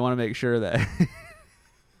 So they want to make sure that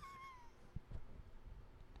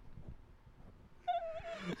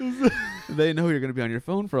they know you're going to be on your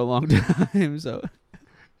phone for a long time. So.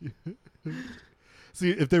 See,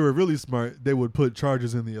 if they were really smart, they would put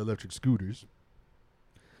chargers in the electric scooters.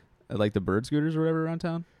 Like the bird scooters or whatever around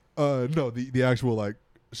town? No, the actual like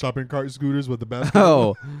shopping cart scooters with the basket.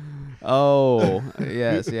 Oh,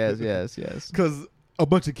 yes. Because a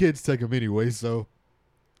bunch of kids take them anyway, so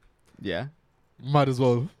yeah, might as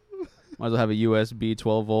well Might as well have a USB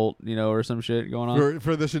 12 volt, or some shit going on.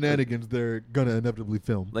 For the shenanigans, they're gonna inevitably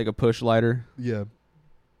film. Like a push lighter. Yeah.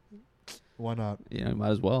 Why not?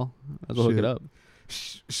 Might as well. Might as well hook it up.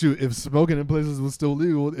 Shoot, if smoking in places was still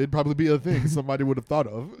legal, it'd probably be a thing somebody would have thought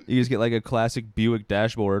of. You just get like a classic Buick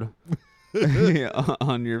dashboard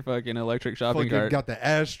on your fucking electric shopping cart. Got the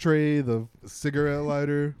ashtray, the cigarette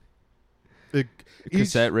lighter,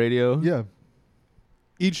 cassette radio. Yeah.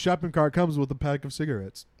 Each shopping cart comes with a pack of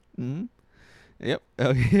cigarettes. Mm-hmm. Yep.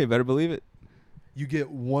 Okay, better believe it. You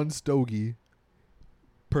get one stogie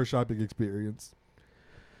per shopping experience.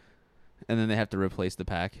 And then they have to replace the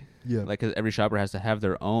pack. Yeah. Like, 'cause every shopper has to have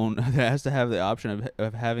their own. Has to have the option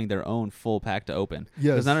of having their own full pack to open.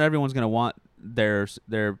 Yes. Because not everyone's gonna want their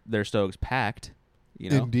stogies packed.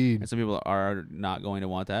 Indeed. And some people are not going to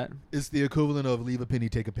want that. It's the equivalent of leave a penny,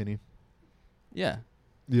 take a penny. Yeah.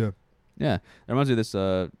 Yeah. Yeah. It reminds me of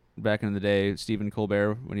this. Back in the day, Stephen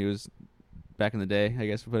Colbert, when he was back in the day, I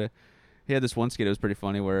guess he had this one skit. It was pretty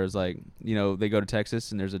funny where it was like, they go to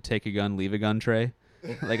Texas and there's a take a gun, leave a gun tray.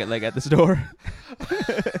 like at the store.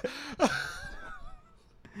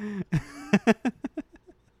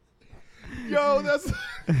 Yo,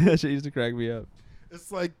 that shit used to crack me up.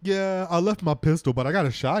 It's like, yeah, I left my pistol, but I got a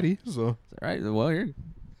shotty. So all right, well, here,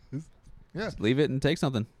 just leave it and take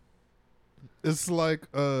something. It's like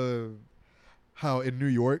how in New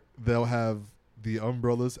York they'll have the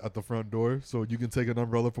umbrellas at the front door, so you can take an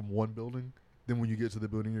umbrella from one building. Then when you get to the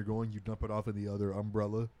building you're going, you dump it off in the other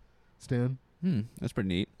umbrella stand. That's pretty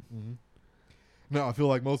neat. Mm-hmm. No, I feel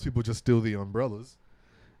like most people just steal the umbrellas.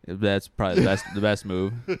 That's probably the best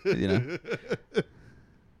move, And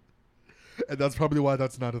that's probably why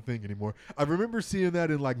that's not a thing anymore. I remember seeing that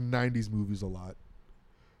in like 90s movies a lot.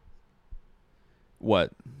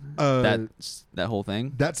 What? That whole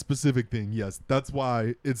thing? That specific thing, yes. That's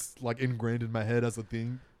why it's like ingrained in my head as a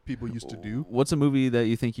thing people used to do. What's a movie that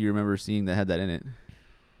you think you remember seeing that had that in it?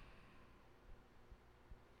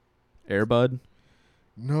 Air Bud?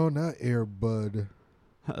 No, not Air Bud.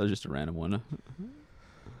 That was just a random one.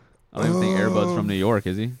 I don't even think Air Bud's from New York,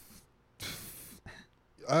 is he?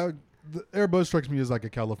 The Air Bud strikes me as like a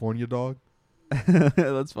California dog.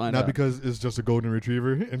 Let's find out. Not because it's just a golden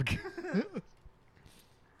retriever.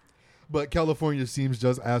 But California seems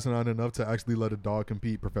just asinine enough to actually let a dog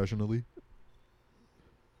compete professionally.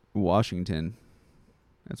 Washington.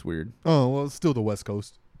 That's weird. Oh, well, it's still the West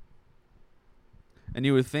Coast. And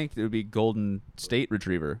you would think it would be Golden State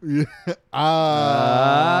Retriever. Yeah.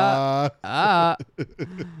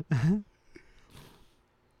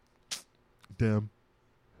 Damn.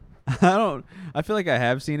 I feel like I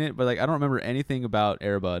have seen it, but like I don't remember anything about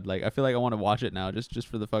Air Bud. Like I feel like I want to watch it now just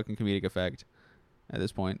for the fucking comedic effect at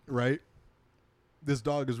this point. Right? This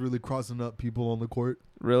dog is really crossing up people on the court.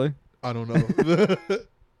 Really? I don't know.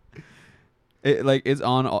 It's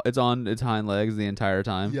on its hind legs the entire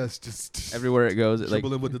time. Yes, just everywhere it goes. It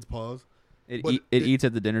dribbling with its paws. It eats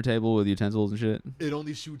at the dinner table with utensils and shit. It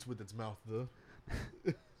only shoots with its mouth though.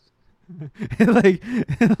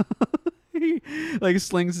 Like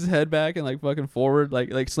slings his head back and like fucking forward,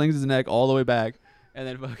 like slings his neck all the way back, and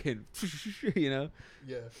then fucking, Yeah.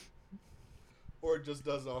 Or it just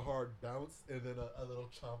does a hard bounce and then a little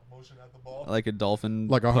chomp motion at the ball. Like a dolphin,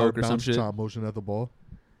 like a hard or some bounce shit. chomp motion at the ball.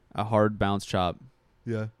 A hard bounce chop.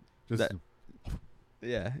 Yeah. Just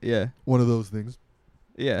Yeah. one of those things.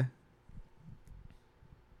 Yeah.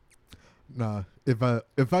 Nah,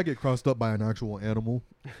 if I get crossed up by an actual animal,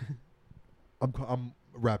 I'm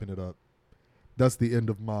wrapping it up. That's the end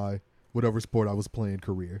of my whatever sport I was playing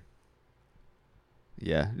career.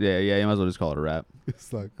 Yeah. You might as well just call it a wrap.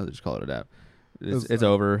 It's like I'll just call it a wrap. It's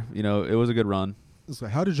over. It was a good run. It's like,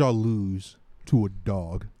 how did y'all lose to a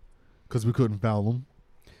dog? Because we couldn't foul him.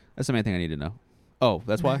 That's the main thing I need to know. Oh,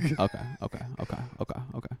 that's why? Okay.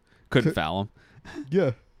 Couldn't foul him.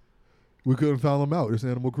 Yeah. We couldn't foul him out. It's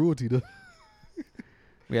animal cruelty.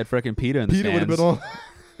 We had freaking PETA in the PETA would stands.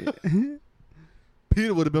 have been on.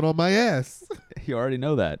 PETA would have been on my ass. You already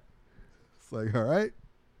know that. It's like, all right.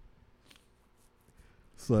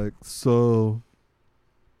 It's like, so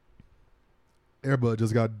Air Bud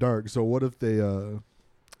just got dark. So what if they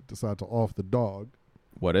decide to off the dog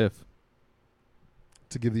What if?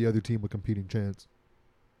 to give the other team a competing chance?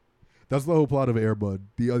 That's the whole plot of Air Bud.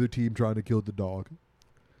 The other team trying to kill the dog.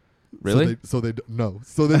 Really? So they don't.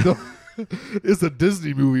 It's a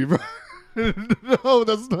Disney movie, bro. No,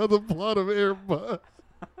 that's not the plot of Air Bud.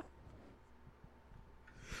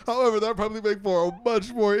 However, that probably make for a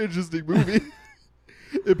much more interesting movie.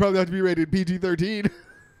 It probably have to be rated PG-13.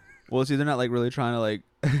 Well, see, they're not like really trying to like.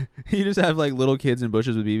 You just have like little kids in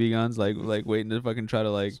bushes with BB guns, like waiting to fucking try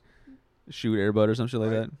to like shoot Air Bud or some shit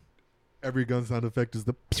like that. Every gun sound effect is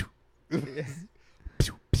the pew.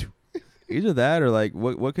 Pew, pew. Either that or like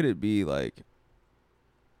what could it be like?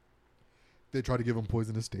 They try to give him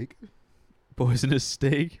poisonous steak. Poisonous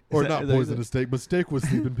steak? Or not poisonous steak, but steak with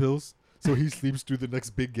sleeping pills. So he sleeps through the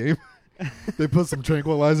next big game. They put some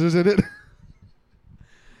tranquilizers in it.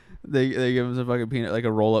 They give him some fucking peanut, like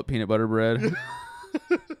a roll up peanut butter bread.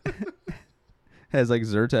 Has like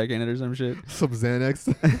Zyrtec in it or some shit. Some Xanax.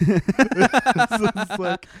 So it's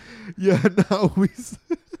like, yeah, no,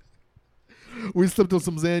 we slipped on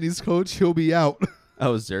some Xannies, coach. He'll be out.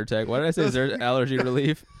 Oh, Zyrtec. Why did I say allergy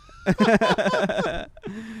relief?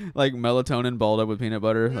 Like melatonin balled up with peanut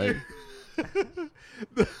butter. Like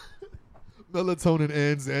Melatonin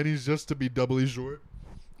and Xannies just to be doubly short.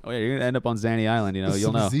 oh yeah, you're gonna end up on Zanny Island. You know,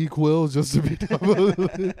 you'll know. Z-Quil just to be doubly.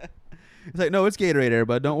 It's like, no, it's Gatorade Air,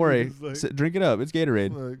 bud. Don't worry. Like, Drink it up. It's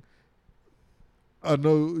Gatorade. like, I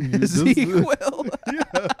know you Z-Quil.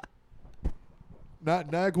 Yeah. Not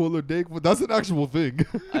NyQuil or Dayquil. That's an actual thing.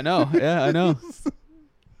 I know. Yeah, I know.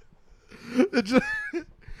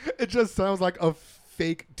 It just sounds like a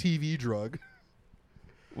fake TV drug.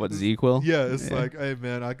 What, Z-Quil? Yeah, it's like, hey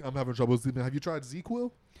man, I'm having trouble sleeping. Have you tried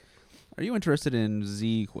Z-Quil? Are you interested in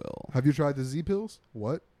Z-Quil? Have you tried the Z pills?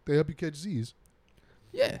 What? They help you catch Z's.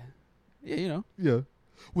 Yeah. Yeah, you know. Yeah.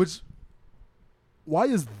 Why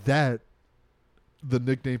is that the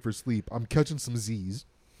nickname for sleep? I'm catching some Z's.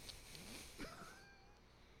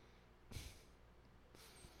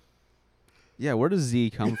 Yeah, where does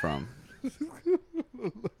Z come from?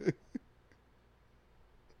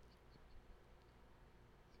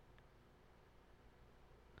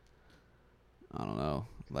 I don't know.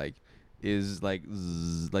 Like, is like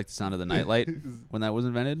zzz, like the sound of the nightlight when that was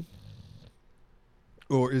invented?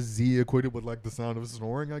 Or is Z equated with like the sound of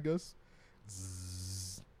snoring, I guess?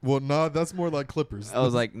 Zzz. Well, nah, that's more like clippers. I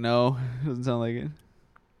was like, no, doesn't sound like it.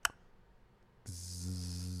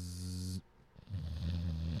 Zzz.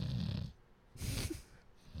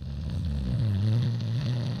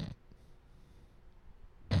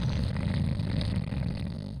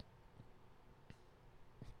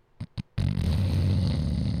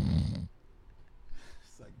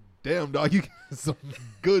 It's like, damn, dog, you get some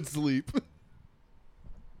good sleep.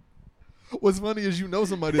 What's funny is you know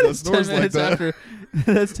somebody that snores like that.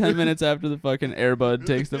 That's 10 minutes after the fucking Airbud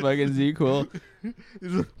takes the fucking Z-Quil.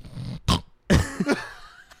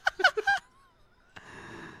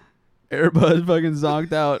 Airbud fucking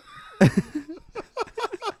zonked out.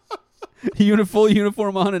 Full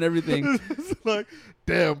uniform on and everything. It's like,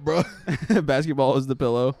 damn, bro. Basketball is the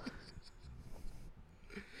pillow.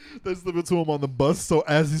 They slip it to him on the bus, so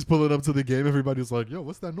as he's pulling up to the game, everybody's like, yo,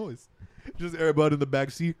 what's that noise? Just Airbud in the back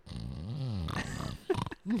seat.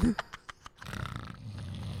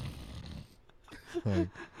 Like,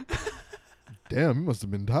 damn, he must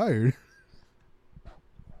have been tired.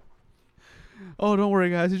 Oh, don't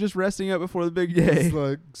worry, guys. He's just resting up before the big day. It's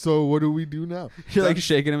like, so what do we do now? You're like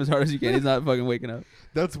shaking him as hard as you can. He's not fucking waking up.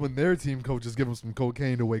 That's when their team coaches give him some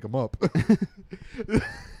cocaine to wake him up.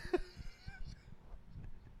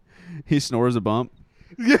 He snores a bump.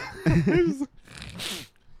 Yeah. He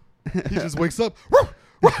just wakes up.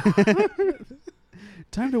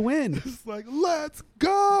 Time to win. It's like, let's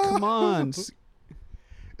go. Come on.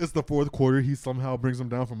 It's the fourth quarter. He somehow brings them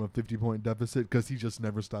down from a 50-point deficit because he just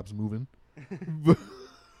never stops moving.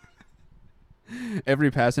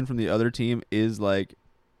 Every pass in from the other team is like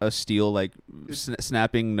a steal, like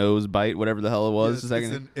snapping nose bite, whatever the hell it was. Yes,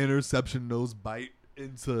 it's an interception nose bite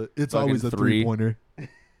into. It's Fucking always a three. 3-pointer.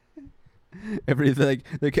 Everything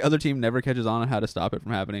like the other team never catches on how to stop it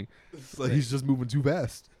from happening. It's like he's just moving too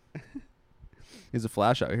fast. He's a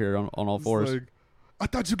flash out here on all It's fours. like, I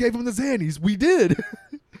thought you gave him the Xannies. We did.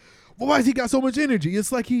 Well, why has he got so much energy?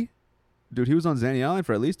 It's like he was on Zanny Island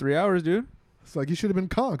for at least 3 hours, dude. It's like he should have been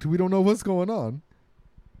conked. We don't know what's going on.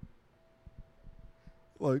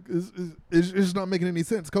 Like, it's just not making any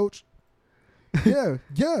sense, coach. Yeah.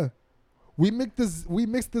 We mixed the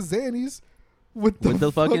Xannies with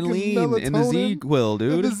the fucking lean and the Z-Quil,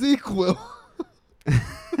 dude. And the Z-Quil.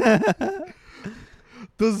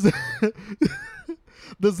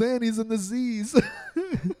 The Xannies and the Z's.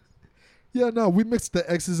 Yeah, no, we mixed the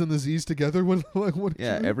X's and the Z's together. What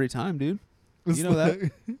Every time, dude. It's You know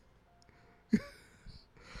that.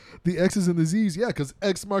 The X's and the Z's, yeah, because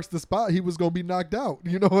X marks the spot he was going to be knocked out.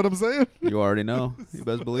 You know what I'm saying? You already know. You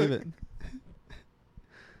best believe it.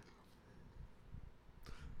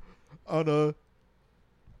 On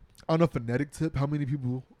a phonetic tip, how many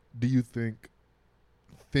people do you think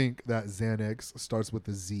that Xanax starts with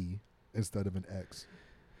a Z instead of an X?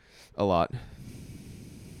 A lot.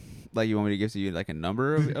 Like, you want me to give you like a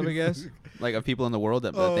number of a guess? Like, of people in the world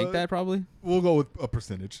that think that probably? We'll go with a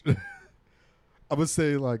percentage. I would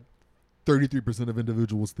say like 33% of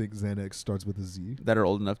individuals think Xanax starts with a Z. That are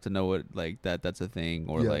old enough to know what, like, that's a thing,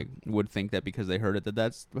 or Yeah. like would think that because they heard it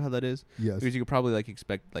that's how that is. Yes. Because you could probably like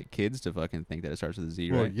expect like kids to fucking think that it starts with a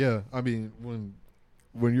Z, Well, right? yeah. I mean,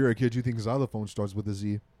 when you're a kid, you think xylophone starts with a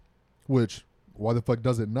Z, which why the fuck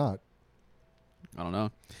does it not? I don't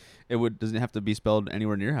know. Doesn't have to be spelled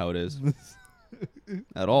anywhere near how it is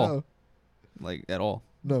at all. No. Like, at all.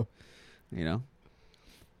 No. You know,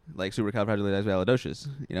 like supercalifragilisticexpialidocious.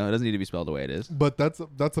 You know, it doesn't need to be spelled the way it is. But that's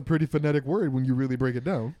a pretty phonetic word when you really break it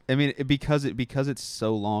down. I mean, because it's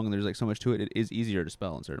so long and there's like so much to it, it is easier to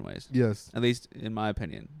spell in certain ways. Yes. At least in my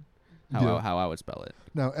opinion, Yeah. how I would spell it.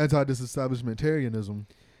 Now, anti-disestablishmentarianism.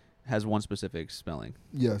 Has one specific spelling.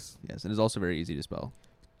 Yes. Yes, and is also very easy to spell.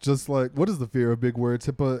 Just like, what is the fear of big words?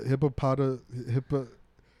 Hippo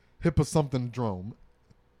something drome.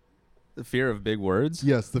 The fear of big words.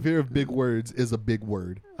 Yes, the fear of big words is a big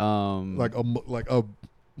word. Like a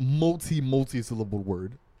multi-syllable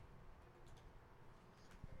word.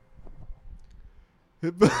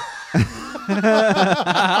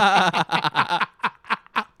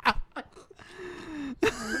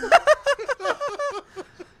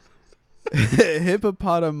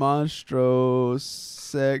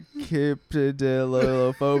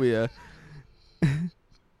 Hippopotamonstrosecipitalophobia.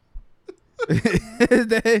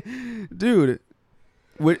 Dude,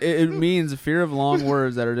 it means fear of long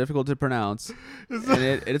words that are difficult to pronounce,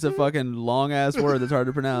 and it's a fucking long ass word that's hard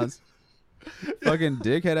to pronounce. Fucking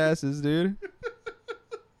dickhead asses, dude.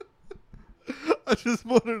 I just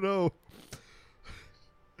want to know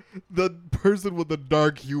the person with the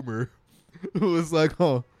dark humor who was like,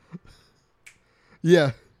 "Oh,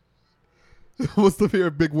 yeah, what's the fear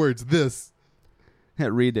of big words? This."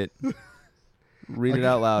 Read it. Read it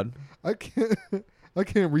out loud. I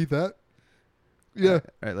can't read that. Yeah, All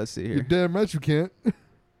right, let's see you're here. damn right you can't. I'm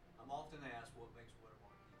often asked what makes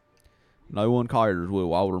watermark. No one cares with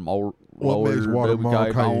watermark. What makes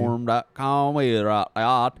watermark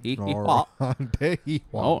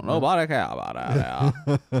Oh, nobody care about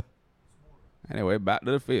that. Anyway, back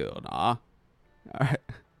to the field. All right.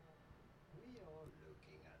 We are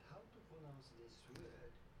looking at how to pronounce this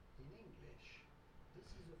word in English.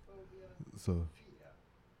 This is a phobia, So, fear,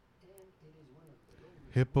 and it is one of the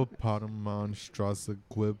longest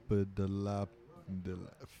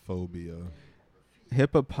hippopotamonstrosecipitalophobia.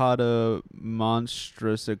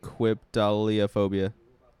 Hippopotamonstrosecipitalophobia.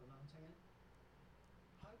 pronouncing it.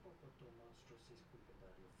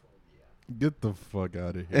 Hypopotomonstrosesquipedaliophobia. Get the fuck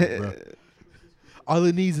out of here, bro. All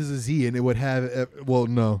it needs is a Z, and it would have. Well,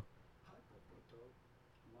 no.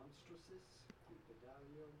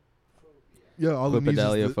 Hypopotomonstrosesquipedaliophobia. Yeah, all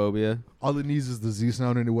it needs is the Z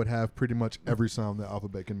sound, and it would have pretty much every sound that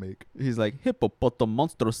alphabet can make. He's like,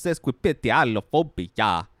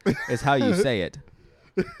 hippopotamonstrosesquipedaliophobia is how you say it.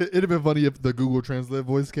 It'd have been funny if the Google Translate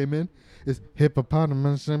voice came in. It's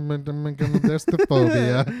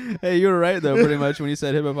hippopotamonstrosesquipedaliophobia. Hey, you were right, though, pretty much, when you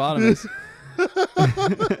said hippopotamus.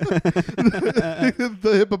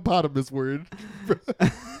 The hippopotamus word.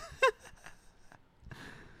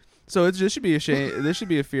 So this should be a shame. This should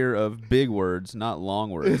be a fear of big words, not long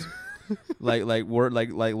words, like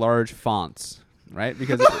large fonts, right?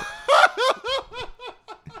 Because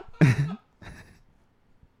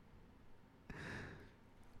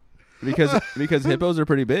because hippos are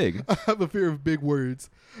pretty big. I have a fear of big words.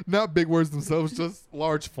 Not big words themselves, just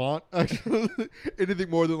large font. Actually, anything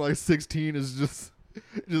more than like 16 is just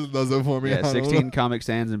does it for me. Yeah, I don't 16 know. Comic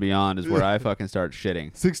Sans and beyond is where I fucking start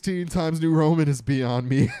shitting. 16 times New Roman is beyond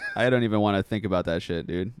me. I don't even want to think about that shit,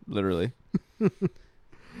 dude. Literally. I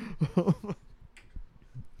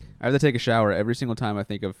have to take a shower every single time I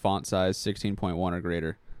think of font size 16.1 or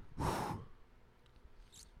greater.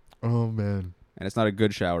 Oh man. And it's not a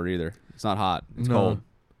good shower either. It's not hot. It's No. cold.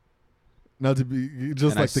 Not to be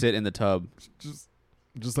just And I like sit in the tub.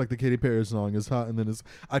 just like the Katy Perry song. It's hot and then it's.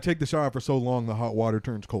 I take the shower for so long the hot water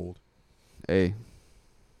turns cold. Hey.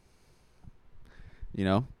 You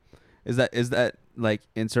know? Is that like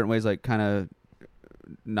in certain ways like kind of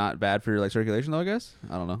not bad for your like circulation though, I guess?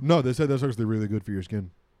 I don't know. No, they said that's actually really good for your skin,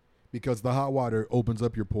 because the hot water opens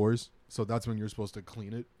up your pores. So that's when you're supposed to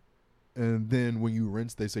clean it. And then when you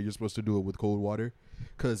rinse, they say you're supposed to do it with cold water,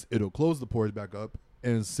 because it'll close the pores back up.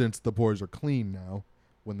 And since the pores are clean now,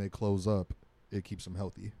 when they close up, it keeps them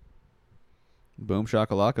healthy. Boom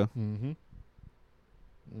shakalaka. Mm-hmm.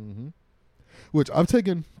 Mm-hmm. Which I've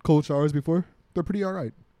taken cold showers before. They're pretty all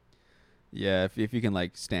right. Yeah, if you can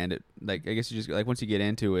like stand it. Like I guess you just like once you get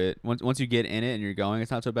into it, once you get in it and you're going,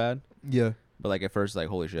 it's not so bad. Yeah. But like at first, like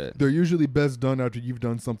holy shit. They're usually best done after you've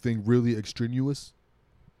done something really extraneous,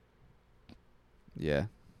 Yeah.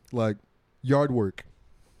 like yard work.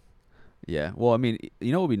 Yeah. Well, I mean,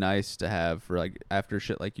 you know what would be nice to have for like after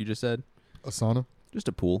shit like you just said? A sauna. Just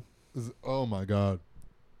a pool. Oh my god,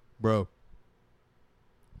 bro.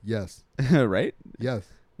 Yes, Right? yes.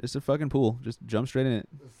 Just a fucking pool. Just jump straight in it.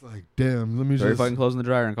 It's like, damn. Let me Very just. fucking close in the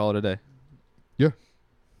dryer and call it a day. Yeah.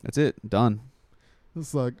 That's it. Done.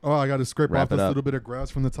 It's like, oh, I got to scrape Wrap off it this up. little bit of grass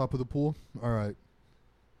from the top of the pool. All right.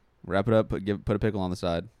 Wrap it up. Put a pickle on the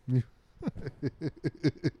side.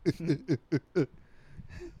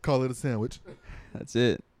 Call it a sandwich. That's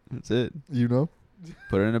it. That's it. You know,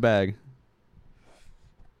 Put it in a bag.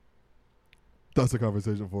 that's a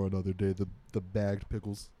conversation for another day. The bagged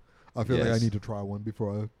pickles. I feel like I Yes. need to try one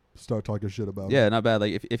before I start talking shit about Yeah, not bad.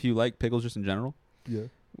 Like if you like pickles just in general, it.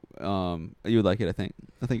 Yeah. you would like it. I think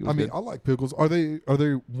it was I mean, good. I like pickles. Are they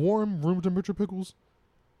warm room temperature pickles?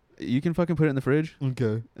 You can fucking put it in the fridge.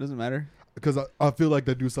 Okay. It doesn't matter. Because I feel like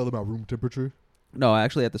they do sell about room temperature. No,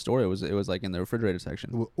 actually, at the store, it was like in the refrigerator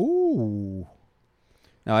section. Ooh.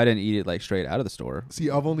 No, I didn't eat it like straight out of the store. See,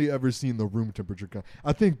 I've only ever seen the room temperature kind.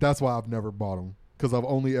 I think that's why I've never bought them. Because I've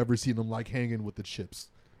only ever seen them like hanging with the chips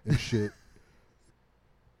and shit.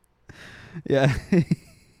 Yeah.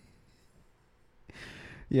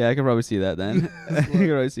 Yeah, I can probably see that then. I can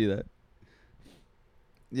probably see that.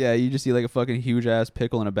 Yeah, you just see like a fucking huge ass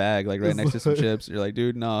pickle in a bag, like right It's next to some like- chips. You're like,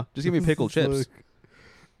 dude, no, just give me pickled It's chips. like-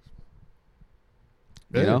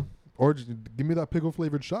 You Hey, know, Or just give me that pickle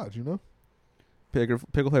flavored shot, you know? pickle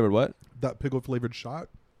flavored what? That pickle flavored shot.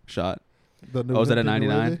 Shot. That Oh, is that a November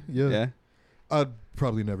 99? Yeah. Yeah. I'd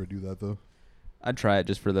probably never do that though. I'd try it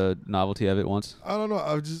just for the novelty of it once. I don't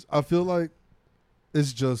know. I feel like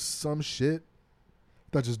it's just some shit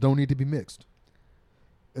that just don't need to be mixed.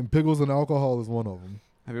 And pickles and alcohol is one of them.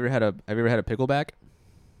 Have you ever had a pickleback?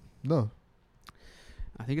 No.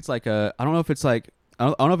 I think it's like I don't know if it's like I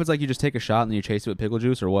don't know if it's like you just take a shot and then you chase it with pickle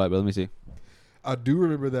juice or what, but let me see. I do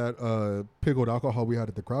remember that pickled alcohol we had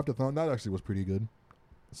at the Craftathon. That actually was pretty good.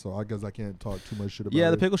 So I guess I can't talk too much shit about it. Yeah,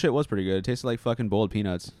 the pickle shit was pretty good. It tasted like fucking boiled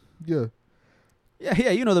peanuts. Yeah.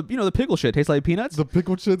 Yeah, you know the pickle shit tastes like peanuts. The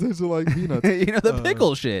pickle shit tasted like peanuts. You know the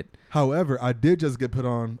pickle shit. However, I did just get put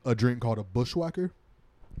on a drink called a Bushwhacker,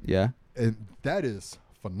 Yeah. and that is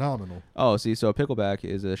phenomenal. Oh, see, so a pickleback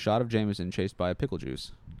is a shot of Jameson chased by pickle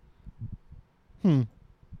juice. Hmm.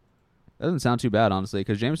 That doesn't sound too bad, honestly,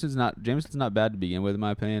 because Jameson's not bad to begin with, in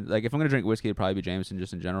my opinion. Like, if I'm gonna drink whiskey, it'd probably be Jameson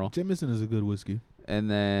just in general, Jameson is a good whiskey. and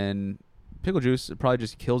then pickle juice it probably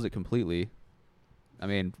just kills it completely. I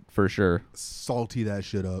mean, for sure. Salty that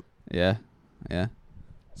shit up. Yeah, yeah.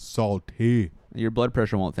 Salty. Your blood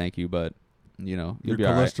pressure won't thank you, but you know you'll Your be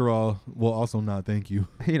all right. cholesterol will also not thank you.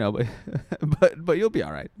 You know, but you'll be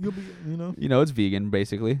all right. You'll be, You know, it's vegan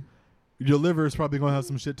basically. your liver is probably gonna have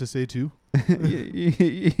some shit to say too.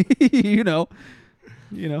 you know,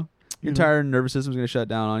 your You entire nervous system's gonna shut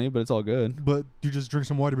down on you, but it's all good. But you just drink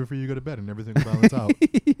some water before you go to bed, and everything will balance out,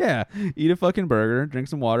 Yeah, eat a fucking burger, drink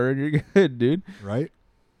some water, and you're good, dude. right?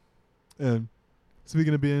 And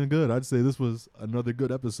speaking of being good, I'd say this was another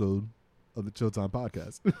good episode of the Showtime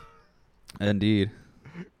podcast. Indeed,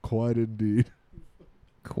 Quite indeed.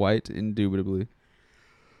 quite indubitably.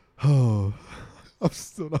 Oh, I'm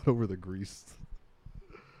still not over the grease.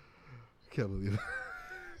 Can't believe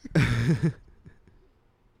it.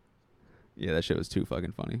 Yeah, that shit was too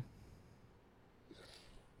fucking funny.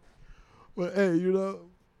 But hey,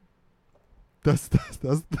 that's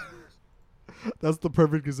that's the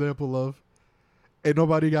perfect example of ain't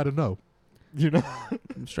nobody got to know.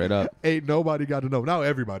 Straight up. Ain't nobody got to know. Now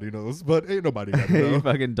everybody knows, but ain't nobody got to You know.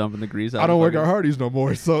 fucking dumping the grease out. I don't work fucking- at Hardee's no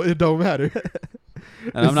more, so it don't matter.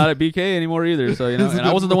 And I'm not at BK anymore either, so and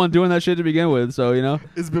I wasn't the one doing that shit to begin with, so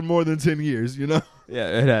It's been more than 10 years, Yeah,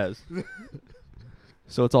 it has.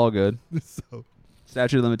 So it's all good. So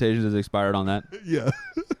Statute of limitations has expired on that. yeah.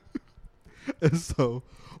 And so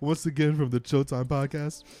once again from the Showtime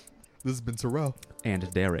podcast, this has been Terrell.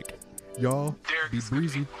 And Derek. Y'all be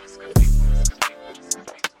breezy. It's gonna be